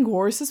 Riding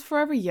horses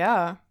forever?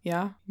 Yeah.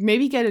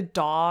 Maybe get a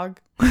dog.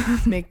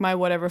 Make my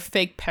whatever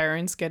fake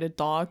parents get a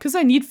dog. Because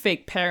I need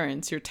fake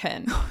parents. You're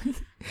 10.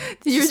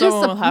 You're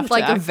just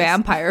like a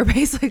vampire,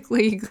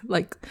 basically.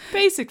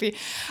 Basically.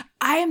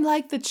 I am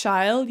like the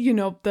child,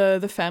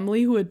 the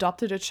family who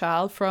adopted a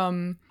child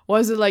from,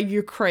 was it like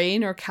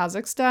Ukraine or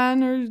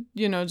Kazakhstan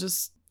or,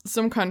 just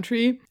some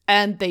country,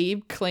 and they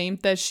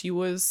claimed that she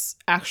was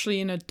actually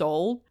an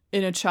adult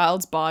in a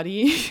child's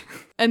body.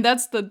 And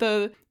that's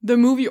the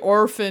movie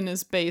Orphan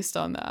is based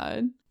on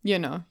that.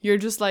 You're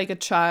just like a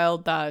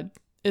child that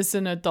is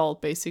an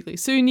adult, basically.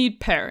 So you need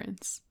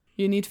parents.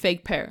 You need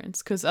fake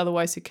parents, because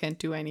otherwise you can't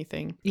do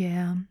anything.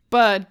 Yeah.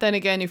 But then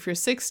again, if you're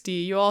 60,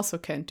 you also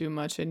can't do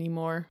much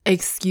anymore.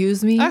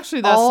 Excuse me?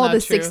 Actually, that's all not the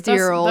true.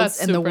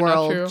 60-year-olds in the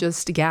world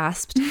just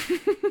gasped.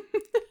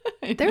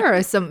 There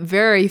are some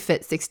very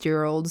fit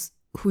 60-year-olds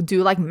who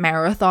do like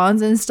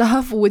marathons and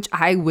stuff, which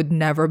I would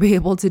never be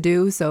able to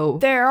do. So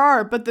there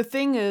are, but the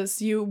thing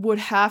is, you would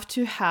have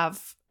to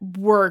have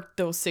worked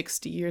those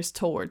 60 years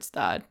towards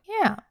that.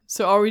 Yeah.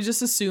 So are we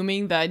just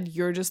assuming that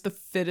you're just the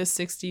fittest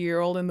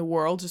 60-year-old in the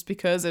world just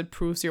because it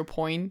proves your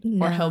point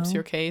or helps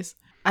your case?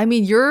 I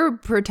mean, you're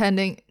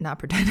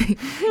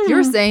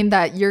you're saying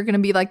that you're going to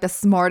be like the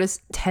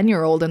smartest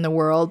 10-year-old in the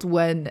world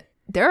when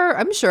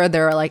I'm sure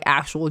there are like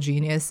actual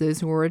geniuses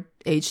who are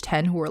age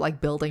 10 who are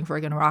like building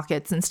friggin'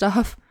 rockets and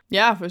stuff.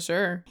 Yeah, for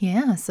sure.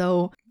 Yeah,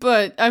 so.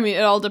 But I mean,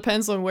 it all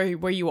depends on where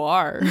you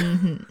are.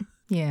 Mm-hmm.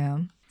 Yeah.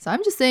 So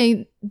I'm just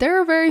saying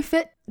there are very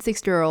fit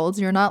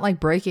 60-year-olds. You're not like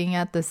breaking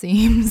at the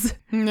seams.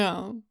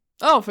 No.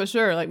 Oh, for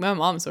sure. Like my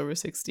mom's over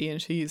 60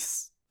 and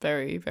she's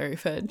very, very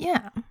fit.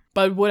 Yeah.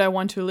 But would I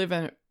want to live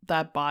in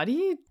that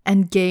body?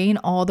 And gain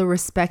all the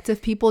respect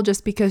of people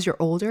just because you're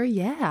older?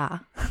 Yeah.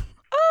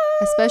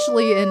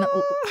 Especially in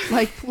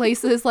like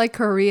places like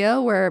Korea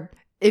where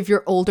if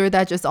you're older,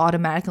 that just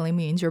automatically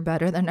means you're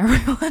better than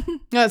everyone.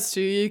 That's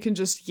true. You can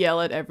just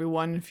yell at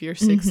everyone if you're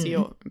 60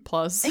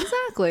 plus.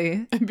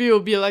 Exactly. And people will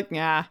be like,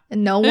 nah.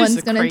 And no one's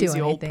going to do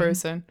anything. Old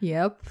person.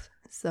 Yep.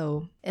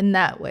 So in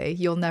that way,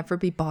 you'll never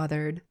be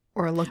bothered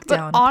or looked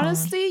down upon. But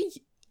honestly,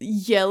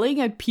 yelling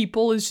at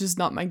people is just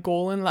not my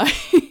goal in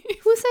life.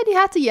 Who said you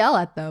had to yell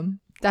at them?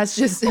 That's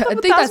just, I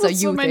think that's a you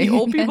so many thing.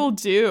 Old people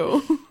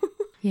do.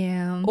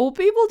 Yeah. Old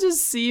people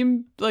just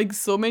seem like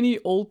so many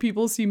old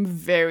people seem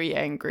very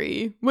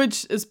angry,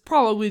 which is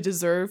probably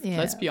deserved,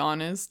 let's be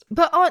honest.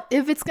 But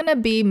if it's going to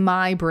be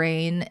my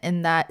brain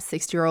in that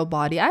 60-year-old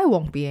body, I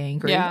won't be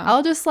angry. Yeah.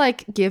 I'll just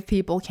like give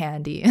people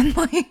candy and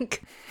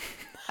like,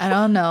 I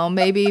don't know,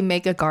 maybe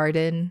make a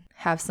garden,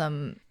 have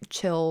some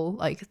chill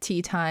like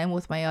tea time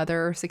with my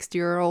other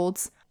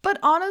 60-year-olds. But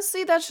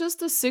honestly, that's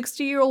just a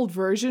 60-year-old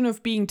version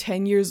of being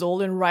 10 years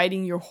old and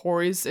riding your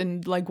horse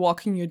and like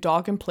walking your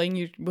dog and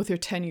playing with your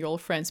 10-year-old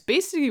friends.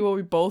 Basically, what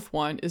we both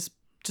want is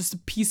just a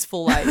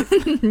peaceful life.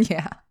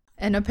 Yeah.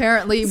 And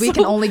apparently we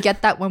can only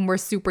get that when we're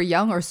super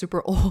young or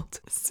super old.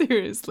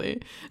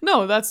 Seriously.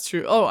 No, that's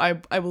true. Oh,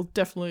 I will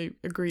definitely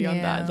agree on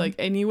that. Like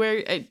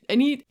anywhere,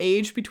 any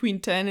age between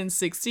 10 and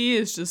 60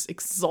 is just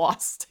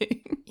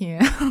exhausting.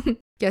 Yeah.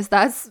 Guess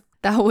that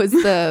was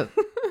the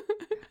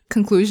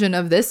conclusion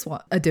of this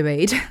one, a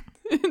debate.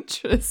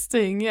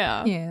 Interesting.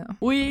 Yeah.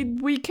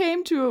 We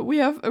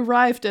have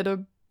arrived at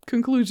a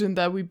conclusion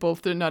that we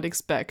both did not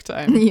expect.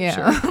 I'm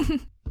sure.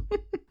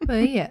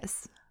 But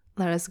yes,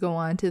 let us go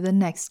on to the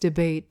next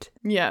debate.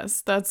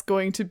 Yes, that's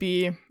going to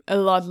be a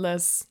lot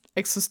less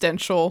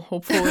existential,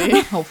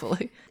 hopefully.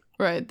 Hopefully.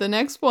 Right. The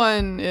next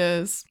one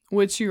is,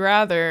 would you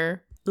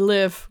rather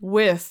live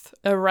with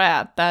a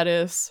rat that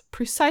is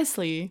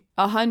precisely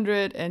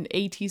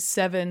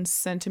 187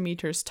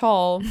 centimeters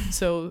tall,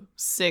 so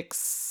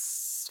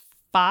 6'5",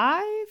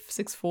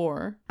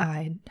 6'4"?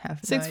 I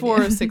have no 6'4" or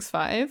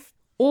 6'5",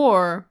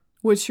 or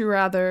would you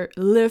rather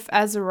live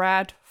as a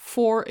rat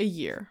for a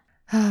year?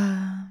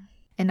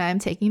 And I'm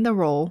taking the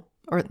role,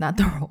 or not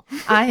the role.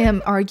 I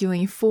am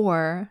arguing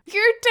for.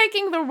 You're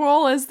taking the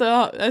role as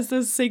the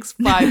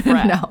 6'5"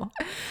 rat. No,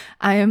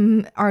 I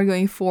am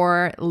arguing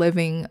for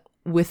living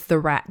with the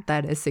rat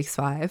that is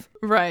 6'5".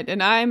 Right,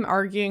 and I'm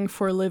arguing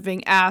for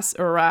living as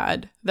a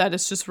rat that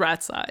is just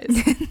rat size.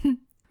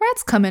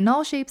 Rats come in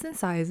all shapes and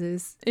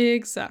sizes.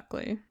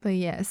 Exactly. But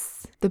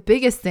yes, the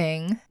biggest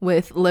thing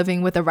with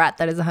living with a rat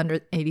that is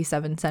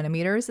 187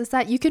 centimeters is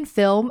that you can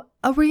film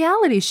a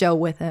reality show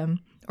with him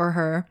or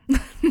her.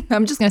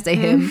 I'm just going to say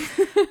him.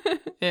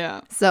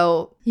 Yeah.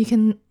 So you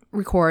can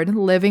record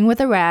living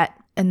with a rat,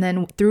 and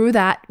then through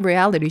that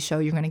reality show,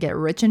 you're going to get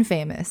rich and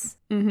famous.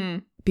 Mm-hmm.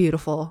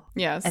 Beautiful.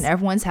 Yes. And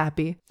everyone's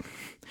happy.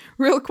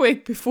 Real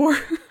quick, before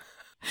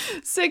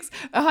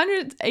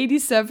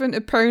 187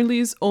 apparently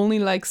is only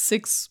like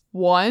 6'1"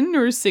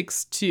 or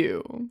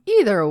 6'2".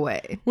 Either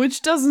way.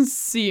 Which doesn't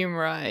seem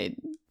right,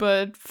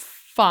 but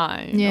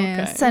fine.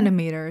 Yeah, okay.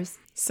 Centimeters.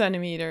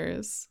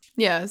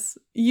 Yes.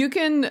 You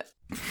can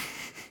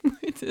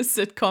it's a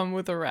sitcom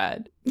with a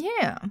rat.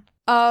 Yeah.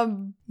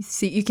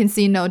 You can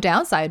see no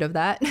downside of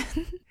that.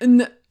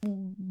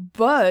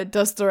 But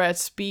does the rat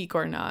speak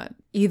or not?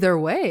 Either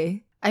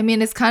way. I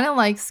mean, it's kind of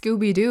like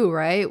Scooby-Doo,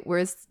 right?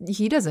 Where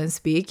he doesn't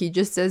speak. He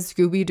just says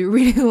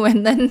Scooby-Doo,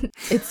 and then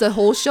it's a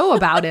whole show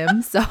about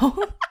him. So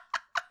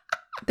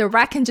the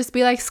rat can just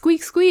be like,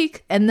 squeak,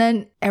 squeak, and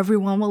then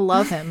everyone will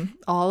love him.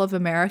 All of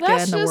America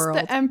and the world.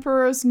 That's just the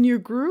Emperor's New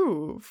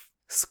Groove.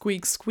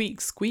 Squeak, squeak,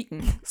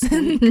 squeaking.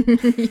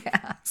 Squeak.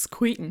 Yeah.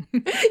 Squeaking.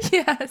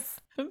 Yes.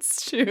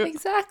 That's true.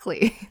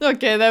 Exactly.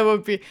 Okay,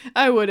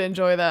 I would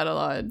enjoy that a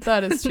lot.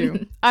 That is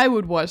true. I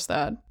would watch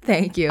that.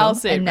 Thank you. I'll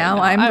say and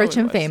now I'm rich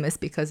and famous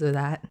because of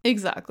that.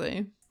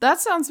 Exactly. That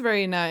sounds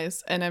very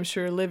nice. And I'm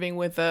sure living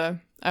with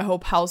a, I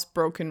hope,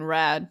 housebroken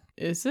rat,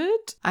 is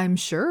it? I'm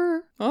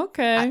sure.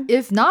 Okay.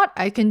 If not,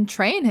 I can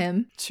train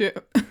him. True.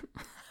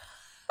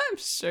 I'm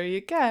sure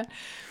you can.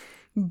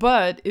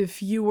 But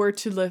if you were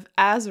to live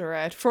as a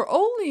rat for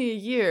only a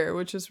year,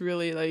 which is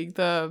really like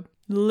the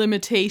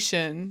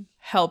limitation,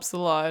 helps a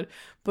lot.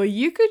 But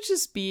you could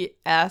just be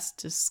as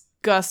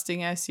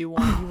disgusting as you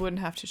want. You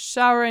wouldn't have to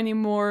shower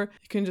anymore.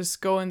 You can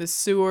just go in the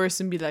sewers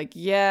and be like,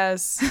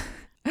 yes,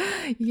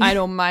 yeah. I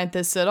don't mind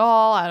this at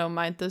all. I don't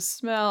mind the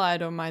smell. I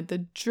don't mind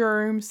the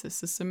germs.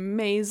 This is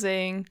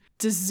amazing.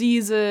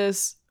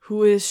 Diseases.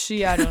 Who is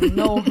she? I don't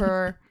know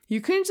her.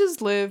 You can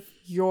just live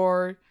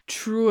your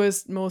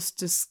truest, most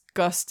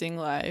disgusting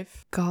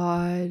life.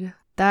 God,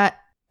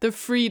 the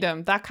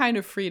freedom, that kind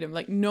of freedom,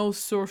 like no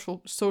social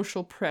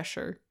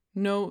pressure.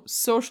 No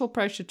social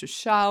pressure to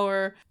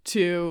shower,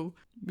 to,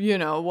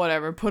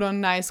 whatever, put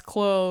on nice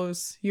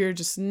clothes. You're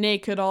just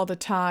naked all the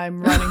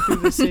time, running through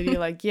the city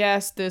like,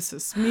 yes, this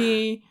is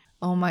me.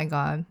 Oh my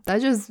God.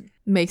 That just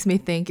makes me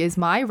think, is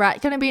my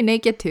rat going to be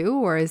naked too?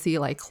 Or is he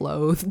like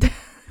clothed?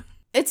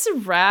 It's a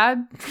rat.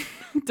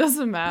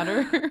 Doesn't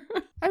matter.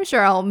 I'm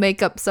sure I'll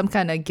make up some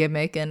kind of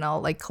gimmick and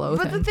I'll like clothe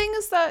him. But the thing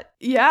is that,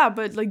 yeah,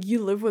 but like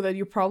you live with it,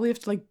 you probably have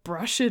to like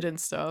brush it and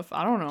stuff.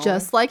 I don't know.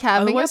 Just like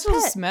having Otherwise a pet.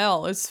 It'll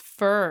smell. It's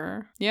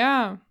fur.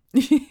 Yeah.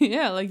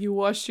 Yeah, like you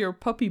washed your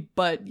puppy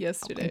butt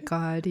yesterday. Oh my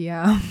God,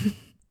 yeah.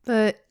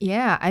 But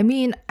yeah, I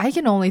mean, I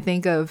can only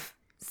think of,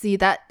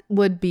 that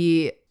would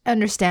be,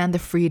 understand the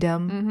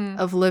freedom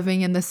of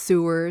living in the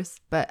sewers,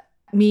 but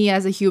me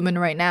as a human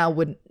right now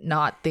would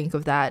not think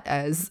of that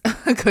as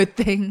a good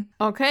thing.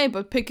 Okay,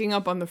 but picking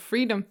up on the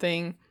freedom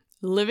thing,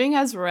 living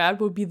as a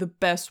rat would be the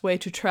best way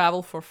to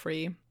travel for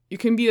free. You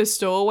can be a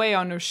stowaway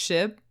on a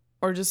ship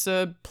or just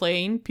a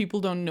plane.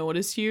 People don't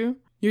notice you.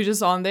 You're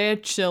just on there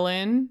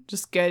chilling,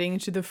 just getting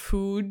into the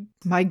food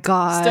My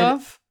God.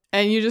 stuff.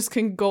 And you just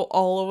can go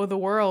all over the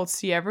world,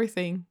 see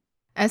everything.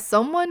 As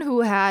someone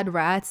who had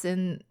rats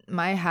in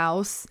my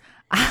house,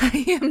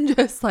 I am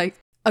just like,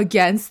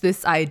 against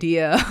this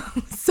idea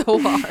so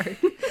hard.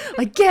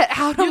 Like, get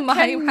out of my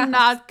house. You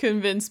cannot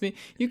convince me.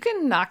 You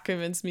cannot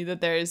convince me that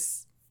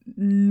there's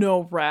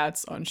no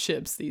rats on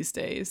ships these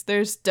days.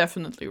 There's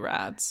definitely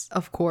rats.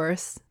 Of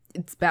course.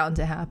 It's bound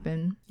to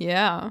happen.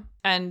 Yeah.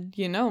 And,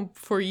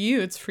 for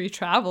you, it's free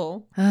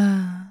travel.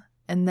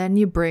 And then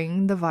you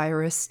bring the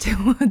virus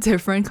to a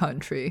different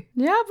country.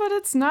 Yeah, but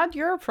it's not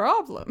your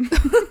problem.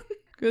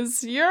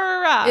 Because you're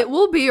a rat. It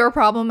will be your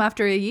problem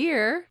after a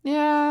year.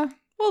 Yeah.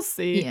 We'll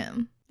see. Yeah.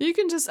 You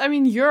can just,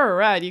 you're a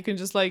rat. You can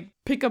just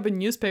pick up a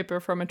newspaper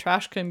from a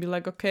trash can and be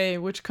like, okay,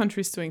 which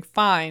country's doing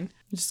fine?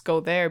 You just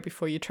go there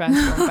before you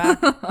transform back.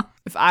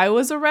 If I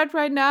was a rat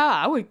right now,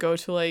 I would go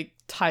to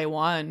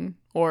Taiwan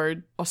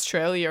or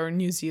Australia or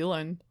New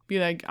Zealand. Be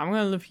like, I'm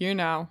going to live here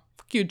now.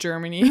 Fuck you,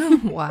 Germany.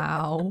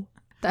 Wow.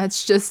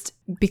 That's just,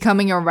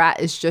 becoming a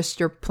rat is just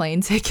your plane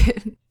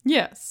ticket.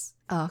 Yes.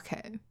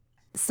 Okay.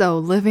 So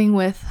living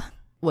with,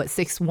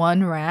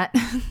 6'1" rat?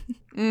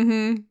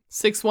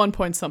 6'1"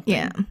 point something.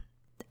 Yeah.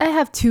 I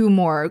have 2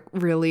 more,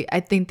 really. I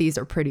think these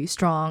are pretty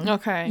strong.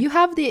 Okay. You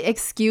have the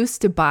excuse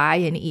to buy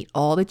and eat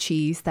all the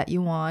cheese that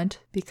you want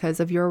because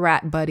of your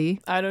rat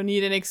buddy. I don't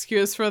need an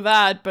excuse for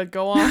that, but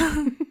go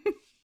on.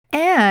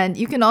 And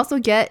you can also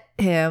get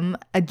him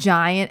a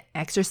giant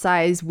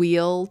exercise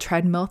wheel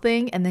treadmill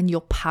thing, and then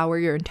you'll power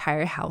your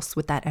entire house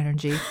with that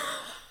energy.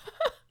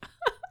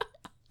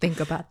 Think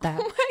about that.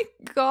 Oh my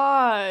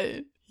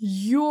god.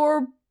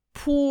 You're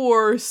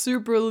poor,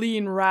 super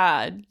lean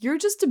rat. You're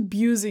just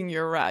abusing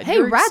your rat. Hey,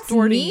 You're rats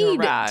need your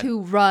rat.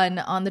 to run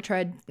on the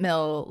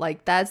treadmill.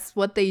 Like, that's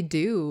what they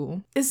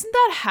do. Isn't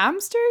that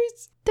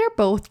hamsters? They're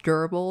both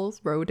gerbils,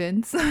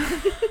 rodents.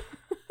 Same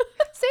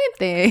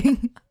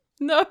thing.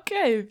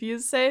 Okay, if you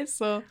say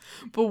so.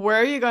 But where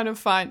are you going to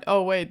find...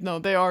 Oh, wait, no,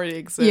 they already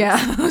exist.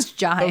 Yeah, those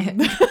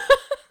giant.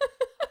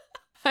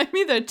 I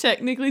mean, they're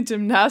technically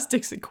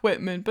gymnastics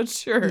equipment, but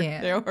sure,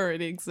 yeah. They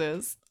already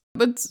exist.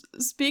 But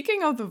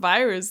speaking of the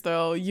virus,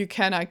 though, you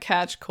cannot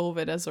catch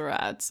COVID as a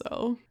rat,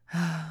 so...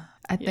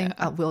 I think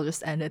we'll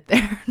just end it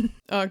there.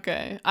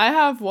 Okay. I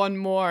have one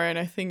more, and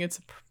I think it's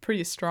a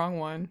pretty strong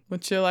one.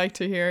 Would you like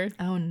to hear it?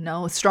 Oh,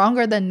 no.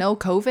 Stronger than no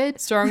COVID?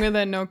 Stronger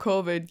than no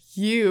COVID.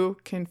 You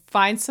can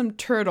find some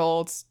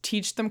turtles,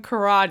 teach them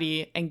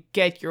karate, and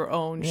get your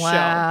own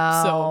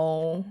show.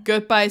 So,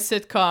 goodbye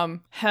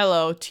sitcom.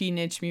 Hello,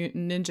 Teenage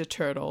Mutant Ninja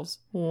Turtles.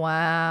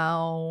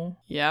 Wow.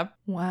 Yep.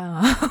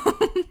 Wow.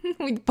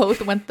 We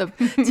both went the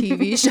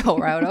TV show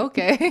route.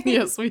 Okay.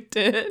 Yes, we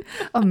did.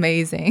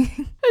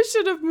 Amazing. I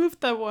should have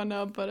moved that one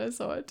up, but I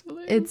saw it too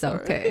late. It's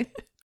okay.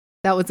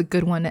 That was a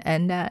good one to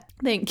end at.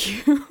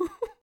 Thank you.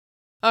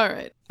 All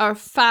right. Our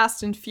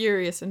fast and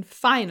furious and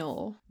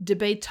final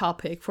debate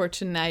topic for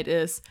tonight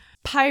is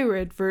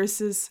pirate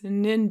versus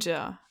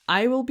ninja.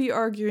 I will be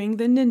arguing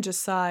the ninja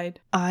side.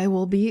 I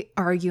will be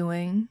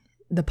arguing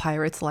the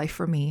pirate's life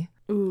for me.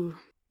 Ooh.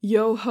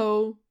 Yo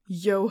ho,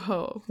 yo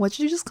ho. What did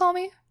you just call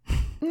me?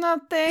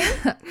 Nothing.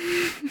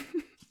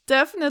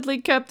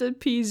 Definitely kept it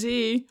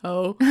PG.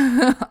 Oh.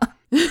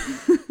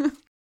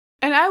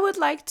 And I would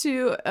like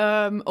to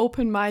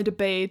open my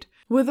debate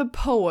with a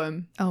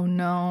poem. Oh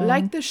no.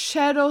 Like the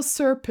shadow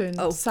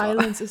serpent,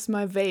 silence is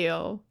my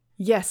veil.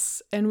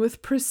 Yes, and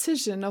with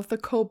precision of the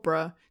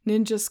cobra,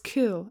 ninjas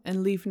kill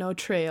and leave no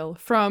trail.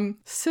 From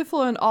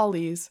Syphil and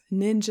Ollie's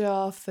Ninja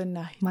of the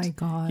Night. My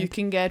god. You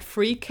can get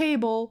free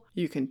cable.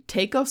 You can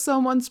take off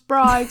someone's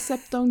bra,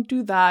 except don't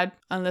do that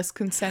unless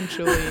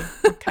consensually.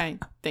 Okay,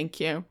 thank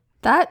you.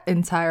 That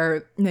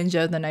entire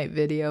Ninja of the Night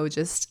video,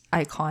 just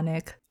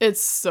iconic.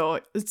 It's so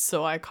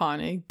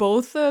iconic.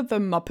 Both the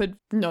Muppet,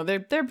 no,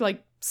 they're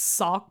like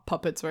sock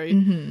puppets, right?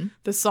 Mm-hmm.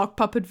 The sock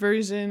puppet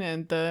version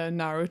and the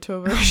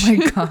Naruto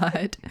version. Oh my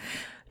god.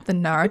 The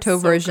Naruto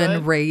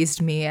version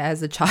raised me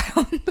as a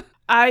child.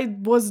 I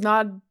was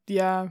not,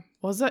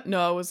 was it?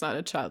 No, I was not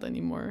a child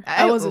anymore.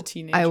 I was a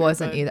teenager. I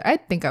wasn't either. I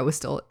think I was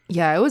still,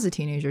 I was a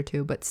teenager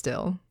too, but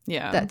still.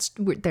 Yeah.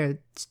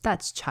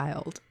 That's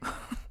child.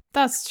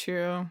 That's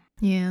true.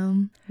 Yeah.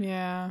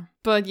 Yeah.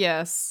 But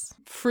yes,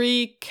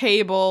 free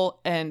cable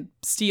and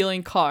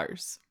stealing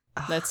cars.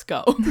 Let's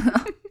go.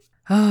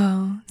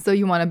 Oh, so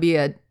you want to be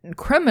a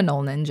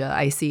criminal ninja,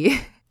 I see.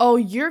 Oh,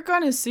 you're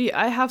gonna see.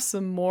 I have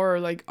some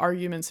more like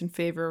arguments in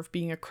favor of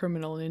being a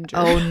criminal ninja.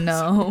 Oh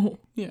no.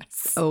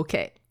 Yes.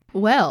 Okay.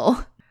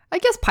 Well, I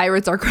guess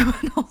pirates are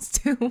criminals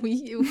too.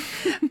 You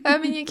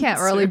can't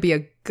really be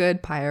a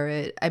good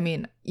pirate. I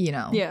mean,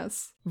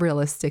 yes,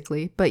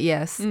 realistically. But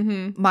yes,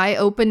 my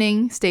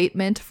opening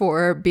statement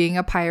for being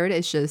a pirate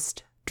is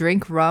just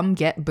drink rum,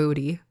 get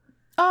booty.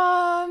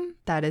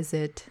 That is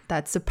it.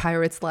 That's a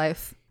pirate's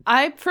life.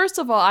 First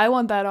of all, I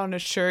want that on a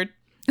shirt.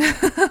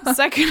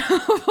 Second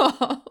of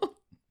all,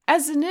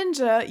 as a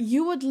ninja,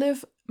 you would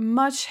live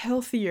much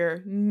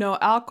healthier. No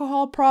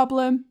alcohol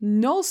problem,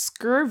 no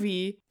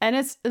scurvy, and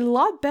it's a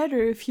lot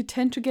better if you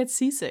tend to get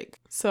seasick.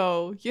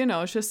 So,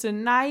 it's just a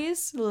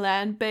nice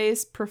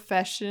land-based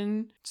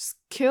profession. Just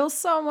kill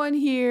someone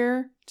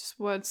here, just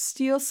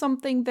steal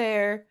something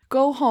there,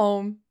 go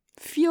home,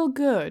 feel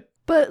good.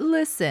 But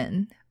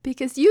listen,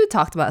 because you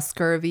talked about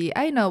scurvy,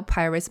 I know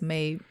pirates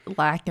may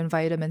lack in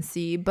vitamin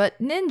C, but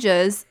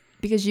ninjas,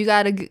 because you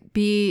gotta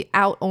be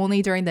out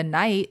only during the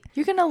night,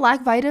 you're gonna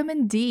lack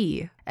vitamin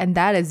D. And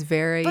that is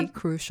very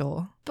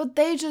crucial. But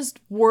they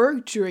just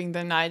work during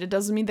the night. It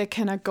doesn't mean they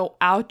cannot go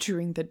out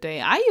during the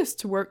day. I used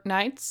to work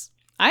nights.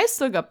 I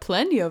still got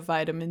plenty of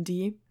vitamin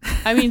D.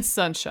 I mean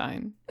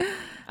sunshine.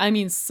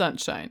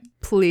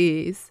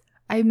 Please.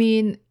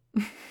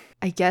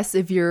 I guess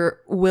if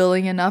you're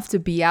willing enough to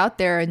be out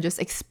there and just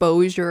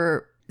expose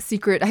your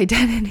secret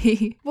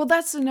identity. Well,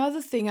 that's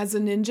another thing. As a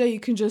ninja, you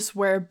can just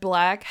wear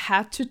black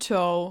head to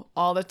toe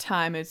all the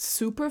time. It's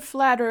super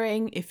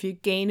flattering. If you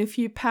gain a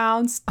few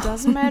pounds,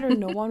 doesn't matter.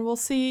 No one will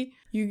see.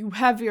 You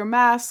have your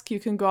mask. You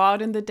can go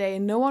out in the day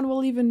and no one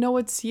will even know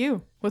it's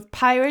you. With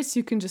pirates,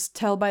 you can just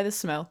tell by the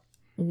smell.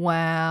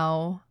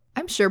 Wow.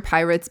 I'm sure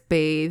pirates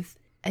bathe.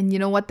 And you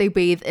know what they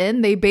bathe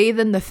in? They bathe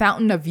in the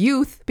Fountain of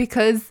Youth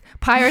because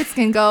pirates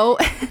can go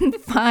and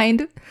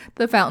find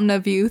the Fountain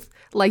of Youth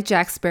like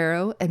Jack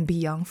Sparrow and be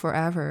young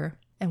forever.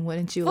 And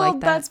wouldn't you like that? Well,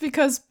 that's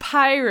because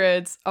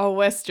pirates are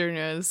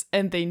Westerners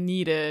and they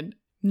need it.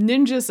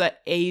 Ninjas are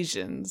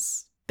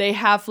Asians. They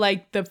have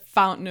like the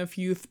Fountain of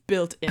Youth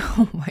built in.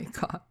 Oh my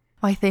God.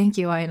 Why, thank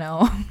you. I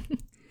know.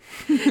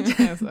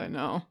 Yes, I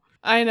know.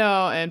 I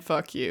know, and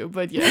fuck you,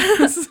 but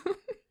yes.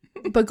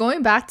 But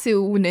going back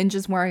to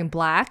ninjas wearing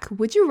black,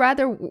 would you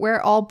rather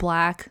wear all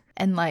black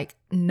and like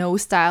no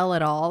style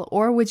at all?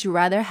 Or would you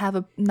rather have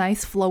a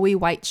nice flowy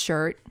white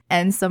shirt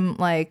and some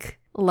like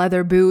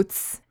leather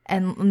boots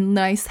and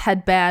nice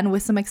headband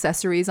with some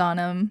accessories on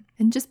them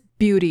and just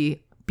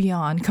beauty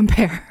beyond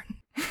compare?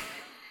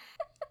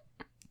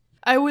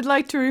 I would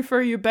like to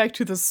refer you back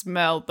to the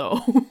smell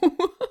though.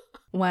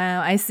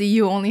 Wow, I see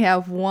you only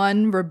have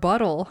one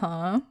rebuttal,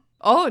 huh?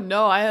 Oh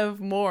no, I have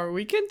more.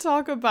 We can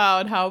talk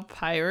about how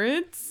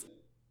pirates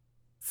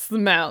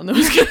smell. No, I'm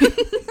just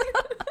kidding.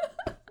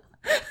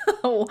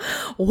 Oh,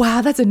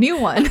 wow, that's a new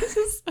one.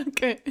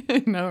 Okay,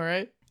 I know,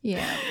 right?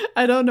 Yeah.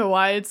 I don't know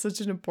why it's such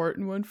an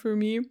important one for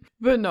me.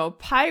 But no,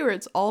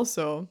 pirates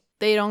also,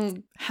 they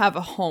don't have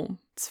a home.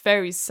 It's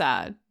very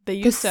sad. They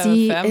used to have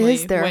a family.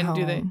 Is their when home.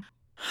 Do they?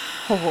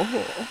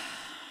 Oh.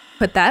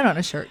 Put that on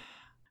a shirt.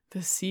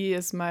 The sea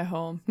is my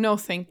home. No,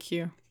 thank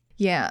you.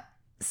 Yeah.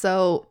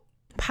 So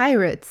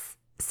pirates,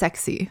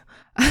 sexy.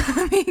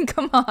 I mean,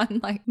 come on.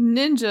 Like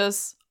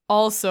ninjas,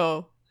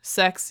 also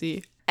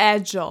sexy,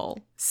 agile,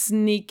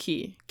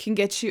 sneaky, can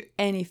get you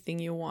anything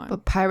you want.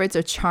 But pirates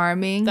are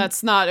charming.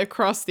 That's not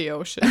across the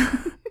ocean.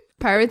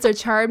 Pirates are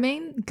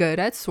charming, good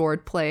at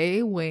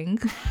swordplay,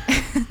 wink.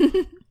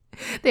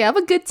 They have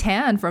a good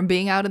tan from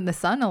being out in the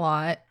sun a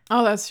lot.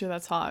 Oh, that's true.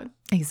 That's hot.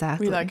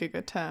 Exactly. We like a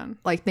good tan.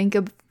 Like, think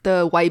of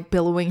the white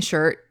billowing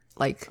shirt,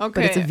 like,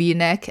 okay. But it's a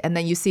V-neck, and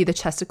then you see the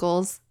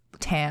chesticles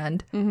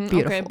tanned. Mm-hmm.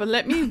 Beautiful. Okay, but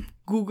let me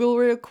Google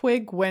real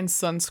quick when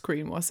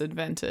sunscreen was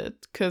invented,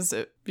 because,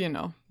 you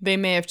know, they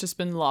may have just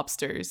been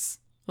lobsters.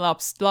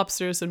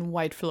 Lobsters in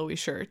white flowy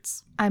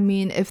shirts. I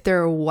mean, if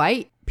they're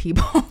white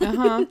people.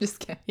 Uh-huh. Just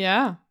kidding.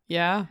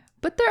 Yeah.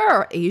 But there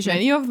are Asian.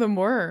 Many of them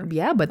were.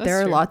 Yeah, but there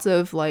are lots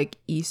of like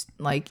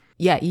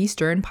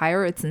Eastern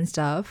pirates and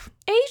stuff.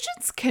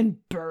 Asians can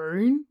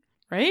burn,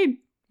 right?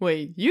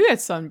 Wait, you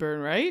get sunburn,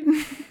 right?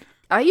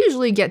 I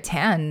usually get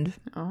tanned.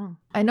 Oh.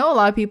 I know a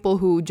lot of people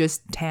who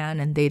just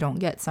tan and they don't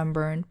get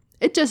sunburn.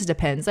 It just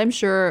depends. I'm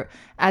sure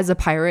as a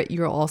pirate,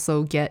 you'll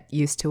also get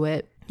used to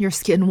it. Your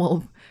skin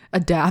will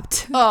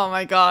adapt. Oh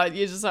my God,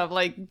 you just have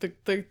like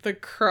the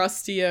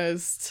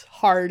crustiest,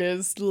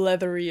 hardest,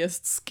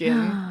 leatheriest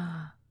skin.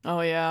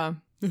 Oh yeah.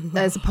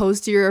 As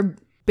opposed to your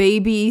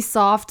baby,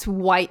 soft,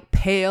 white,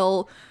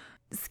 pale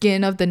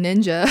skin of the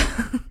ninja.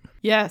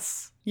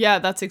 Yes. Yeah,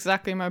 that's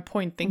exactly my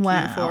point. Thank you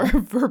for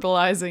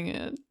verbalizing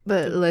it.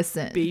 But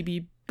listen.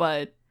 Baby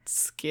butt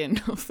skin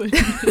of the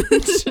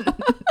ninja.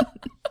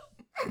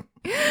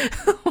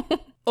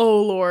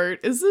 Oh Lord.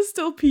 Is this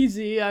still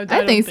PG? I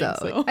don't think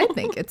so. I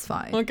think it's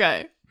fine.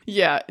 Okay.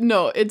 Yeah.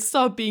 No, it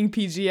stopped being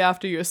PG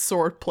after your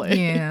sword play.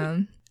 Yeah.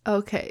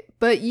 Okay.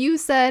 But you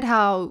said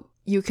how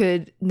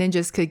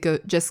ninjas could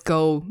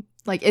go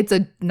like it's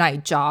a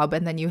night job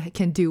and then you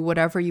can do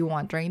whatever you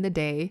want during the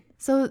day.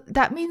 So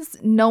that means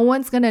no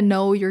one's gonna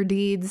know your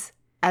deeds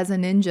as a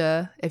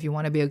ninja if you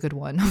want to be a good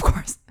one, of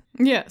course.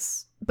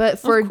 Yes. But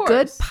for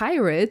good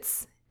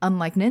pirates,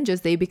 unlike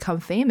ninjas, they become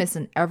famous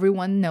and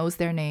everyone knows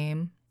their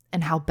name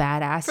and how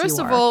badass you are. First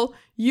of all,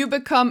 you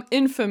become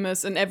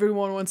infamous and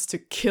everyone wants to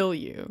kill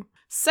you.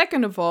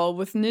 Second of all,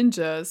 with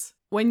ninjas,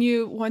 when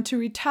you want to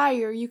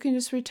retire, you can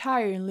just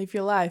retire and live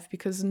your life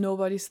because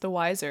nobody's the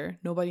wiser.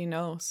 Nobody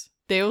knows.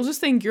 They will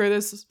just think you're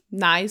this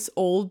nice,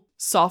 old,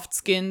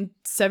 soft-skinned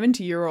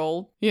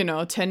 70-year-old, you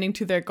know, tending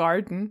to their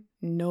garden.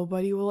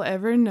 Nobody will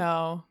ever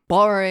know.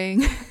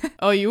 Boring.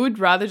 Oh, you would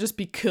rather just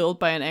be killed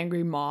by an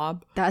angry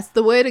mob? That's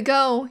the way to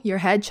go. Your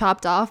head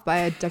chopped off by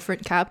a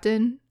different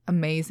captain.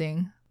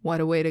 Amazing. What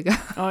a way to go.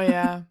 Oh,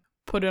 yeah.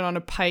 Put it on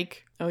a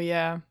pike. Oh,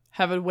 yeah.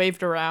 Have it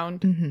waved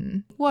around. Mm-hmm.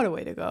 What a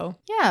way to go.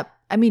 Yeah.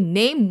 I mean,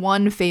 name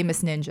one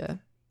famous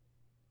ninja.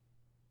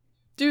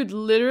 Dude,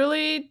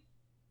 literally,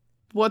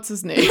 what's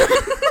his name?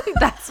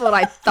 That's what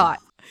I thought.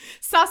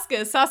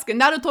 Sasuke.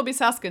 Narutobi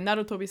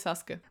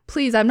Sasuke.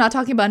 Please, I'm not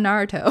talking about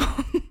Naruto.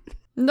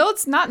 No,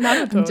 it's not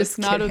Naruto. I'm just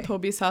it's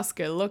Narutobi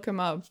Sasuke. Look him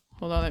up.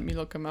 Hold on, let me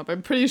look him up.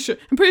 I'm pretty sure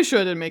I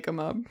didn't make him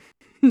up.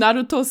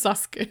 Naruto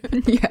Sasuke.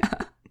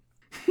 Yeah.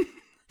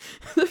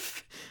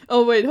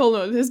 Oh wait, hold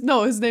on. His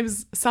name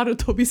is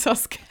Sarutobi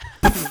Sasuke.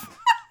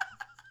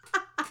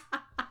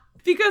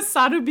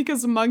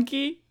 because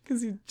monkey,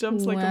 because he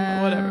jumps like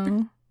a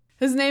whatever.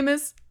 His name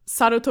is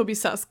Sarutobi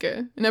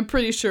Sasuke, and I'm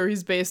pretty sure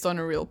he's based on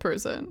a real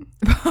person.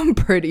 I'm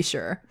pretty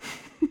sure.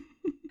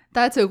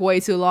 That took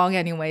way too long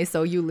anyway,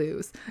 so you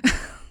lose.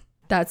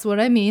 That's what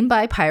I mean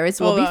by pirates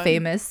will be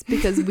famous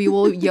because we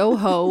will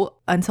yo-ho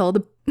until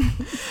the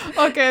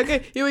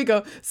Okay, here we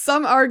go.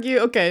 Some argue,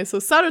 okay, so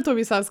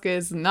Sarutobi Sasuke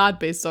is not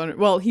based on,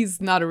 well,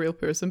 he's not a real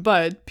person,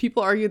 but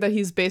people argue that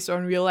he's based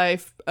on real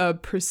life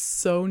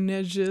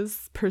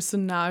personages,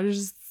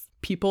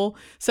 people,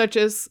 such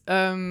as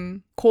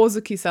Kozuki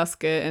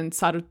Sasuke and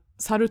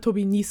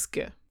Sarutobi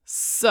Nisuke.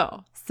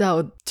 So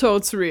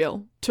totes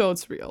real.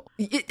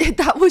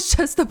 That was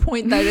just the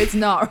point that it's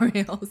not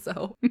real,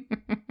 so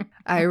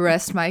I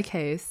rest my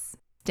case.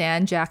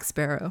 Stan Jack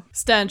Sparrow.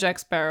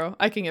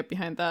 I can get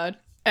behind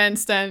that. And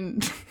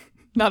Stan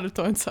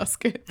Naruto and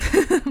Sasuke.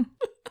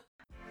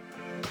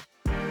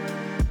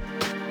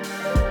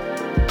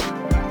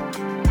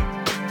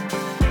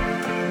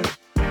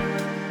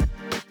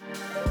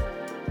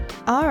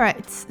 All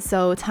right,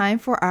 so time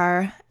for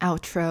our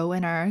outro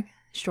and our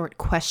short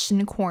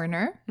question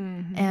corner.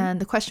 Mm-hmm. And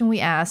the question we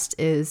asked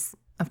is,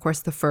 of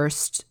course, the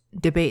first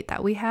debate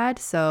that we had.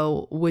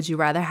 So would you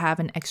rather have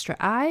an extra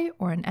eye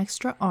or an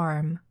extra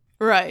arm?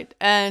 Right.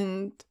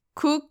 And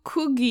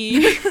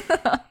Kukugi.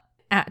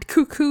 At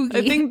Kukugi.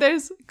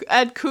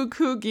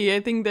 I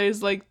think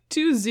there's like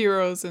 2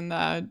 zeros in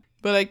that,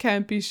 but I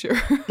can't be sure.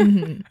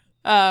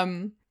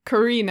 Mm-hmm.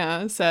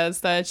 Karina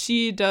says that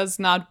she does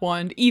not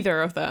want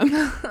either of them,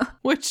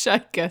 which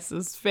I guess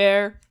is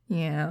fair.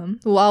 Yeah.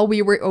 While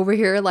we were over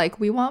here, like,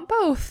 we want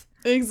both.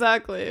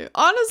 Exactly.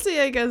 Honestly,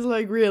 I guess,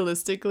 like,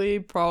 realistically,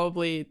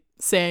 probably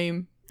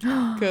same.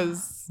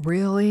 Because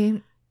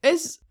really?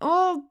 It's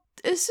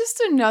just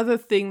another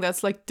thing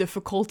that's, like,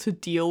 difficult to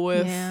deal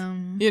with. Yeah.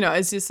 You know,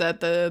 as you said,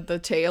 the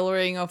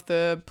tailoring of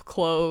the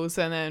clothes,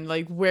 and then,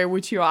 like, where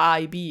would your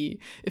eye be?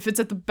 If it's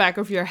at the back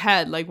of your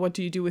head, like, what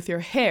do you do with your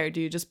hair?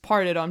 Do you just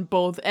part it on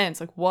both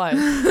ends? Like, what?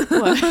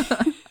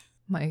 What?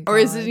 My God. Or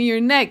is it in your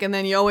neck, and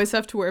then you always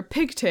have to wear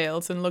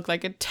pigtails and look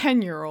like a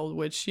 10-year-old,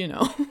 which, you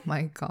know.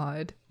 My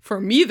God.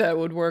 For me, that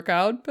would work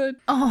out, but...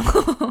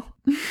 Oh,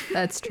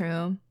 that's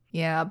true.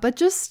 Yeah, but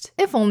just,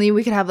 if only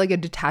we could have, like, a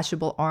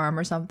detachable arm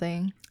or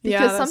something.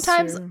 Because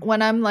sometimes true.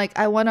 When I'm like,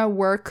 I want to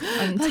work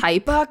and like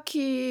type.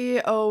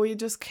 Bucky. Oh, you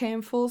just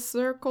came full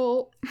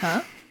circle.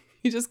 Huh?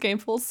 You just came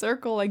full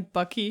circle like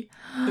Bucky,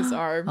 his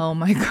arm. Oh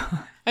my God.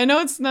 I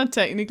know it's not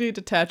technically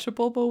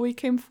detachable, but we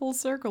came full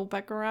circle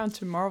back around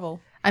to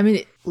Marvel. I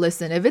mean,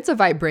 listen, if it's a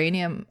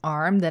vibranium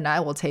arm, then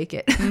I will take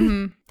it.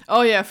 Mm-hmm.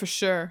 Oh yeah, for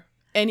sure.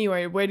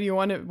 Anyway, where do you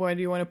want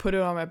to put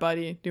it on my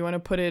body? Do you want to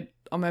put it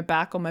on my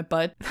back, on my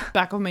butt,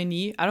 back of my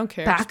knee? I don't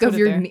care. Back of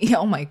your knee.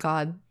 Oh my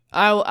God.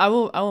 I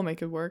will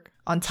make it work.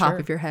 On top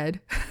of your head.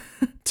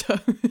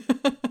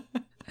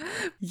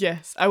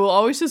 Yes, I will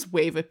always just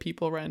wave at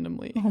people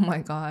randomly. Oh my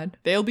God.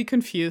 They'll be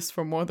confused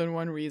for more than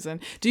one reason.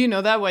 Do you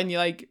know that when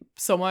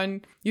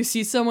you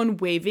see someone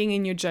waving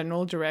in your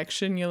general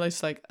direction, you're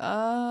just like, do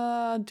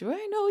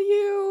I know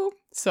you?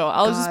 So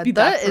I'll just be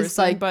that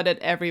person, like, but at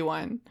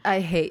everyone. I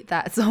hate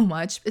that so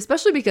much,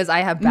 especially because I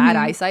have bad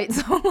eyesight.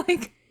 So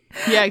like,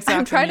 yeah, exactly.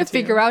 I'm trying to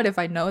figure out if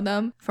I know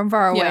them from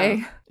far away.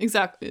 Yeah,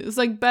 exactly. It's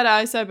like bad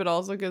eyesight, but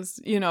also because,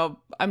 you know,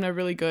 I'm not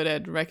really good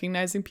at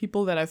recognizing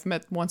people that I've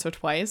met once or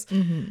twice.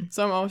 Mm-hmm.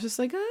 So I'm always just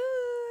like,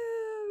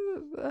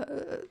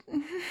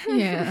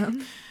 yeah.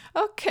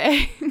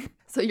 Okay.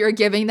 So you're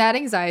giving that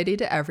anxiety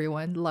to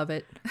everyone. Love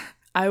it.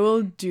 I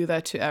will do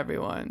that to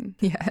everyone.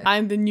 Yeah.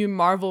 I'm the new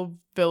Marvel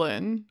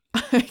villain.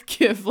 I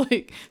give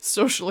like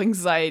social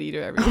anxiety to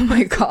everyone. Oh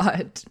my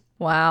God.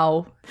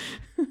 Wow.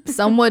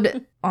 Some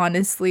would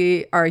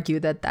honestly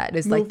argue that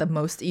is like the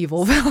most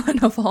evil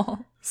villain of all.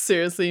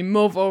 Seriously,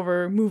 move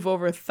over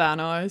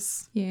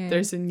Thanos. Yeah.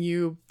 There's a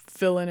new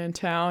villain in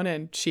town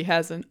and she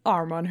has an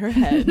arm on her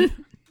head.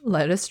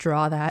 Let us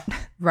draw that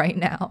right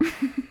now.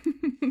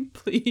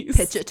 Please.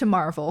 Pitch it to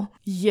Marvel.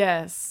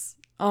 Yes.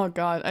 Oh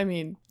God. I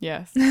mean,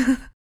 yes.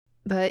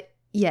 But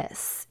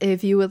yes,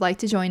 if you would like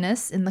to join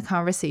us in the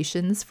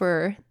conversations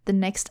for the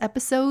next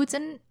episodes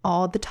and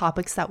all the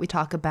topics that we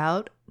talk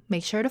about,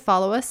 make sure to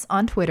follow us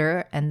on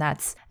Twitter, and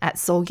that's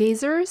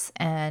 @SoulGazers,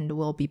 and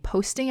we'll be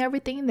posting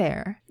everything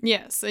there.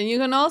 Yes, and you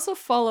can also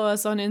follow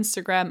us on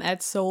Instagram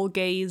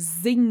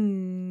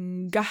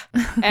 @SoulGazing.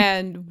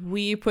 And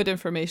we put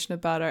information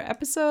about our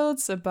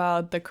episodes,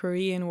 about the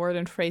Korean word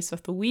and phrase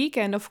of the week,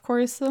 and of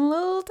course some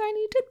little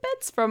tiny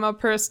tidbits from our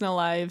personal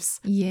lives.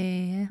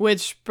 Yeah.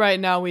 Which right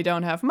now we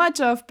don't have much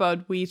of,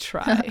 but we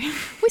try.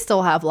 We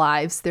still have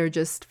lives. They're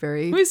just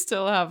very... We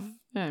still have...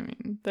 I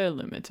mean, they're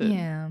limited.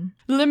 Yeah.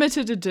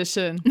 Limited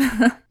edition.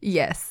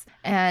 Yes.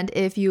 And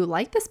if you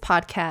like this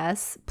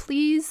podcast,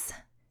 please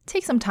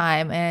take some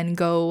time and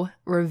go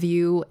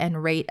review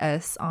and rate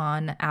us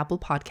on Apple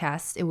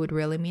Podcasts. It would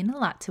really mean a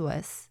lot to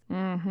us.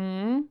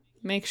 Mm-hmm.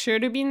 Make sure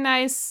to be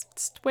nice.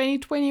 It's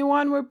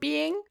 2021. We're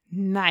being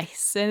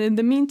nice. And in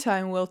the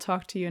meantime, we'll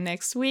talk to you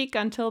next week.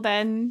 Until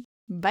then,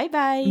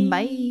 bye-bye.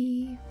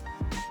 Bye.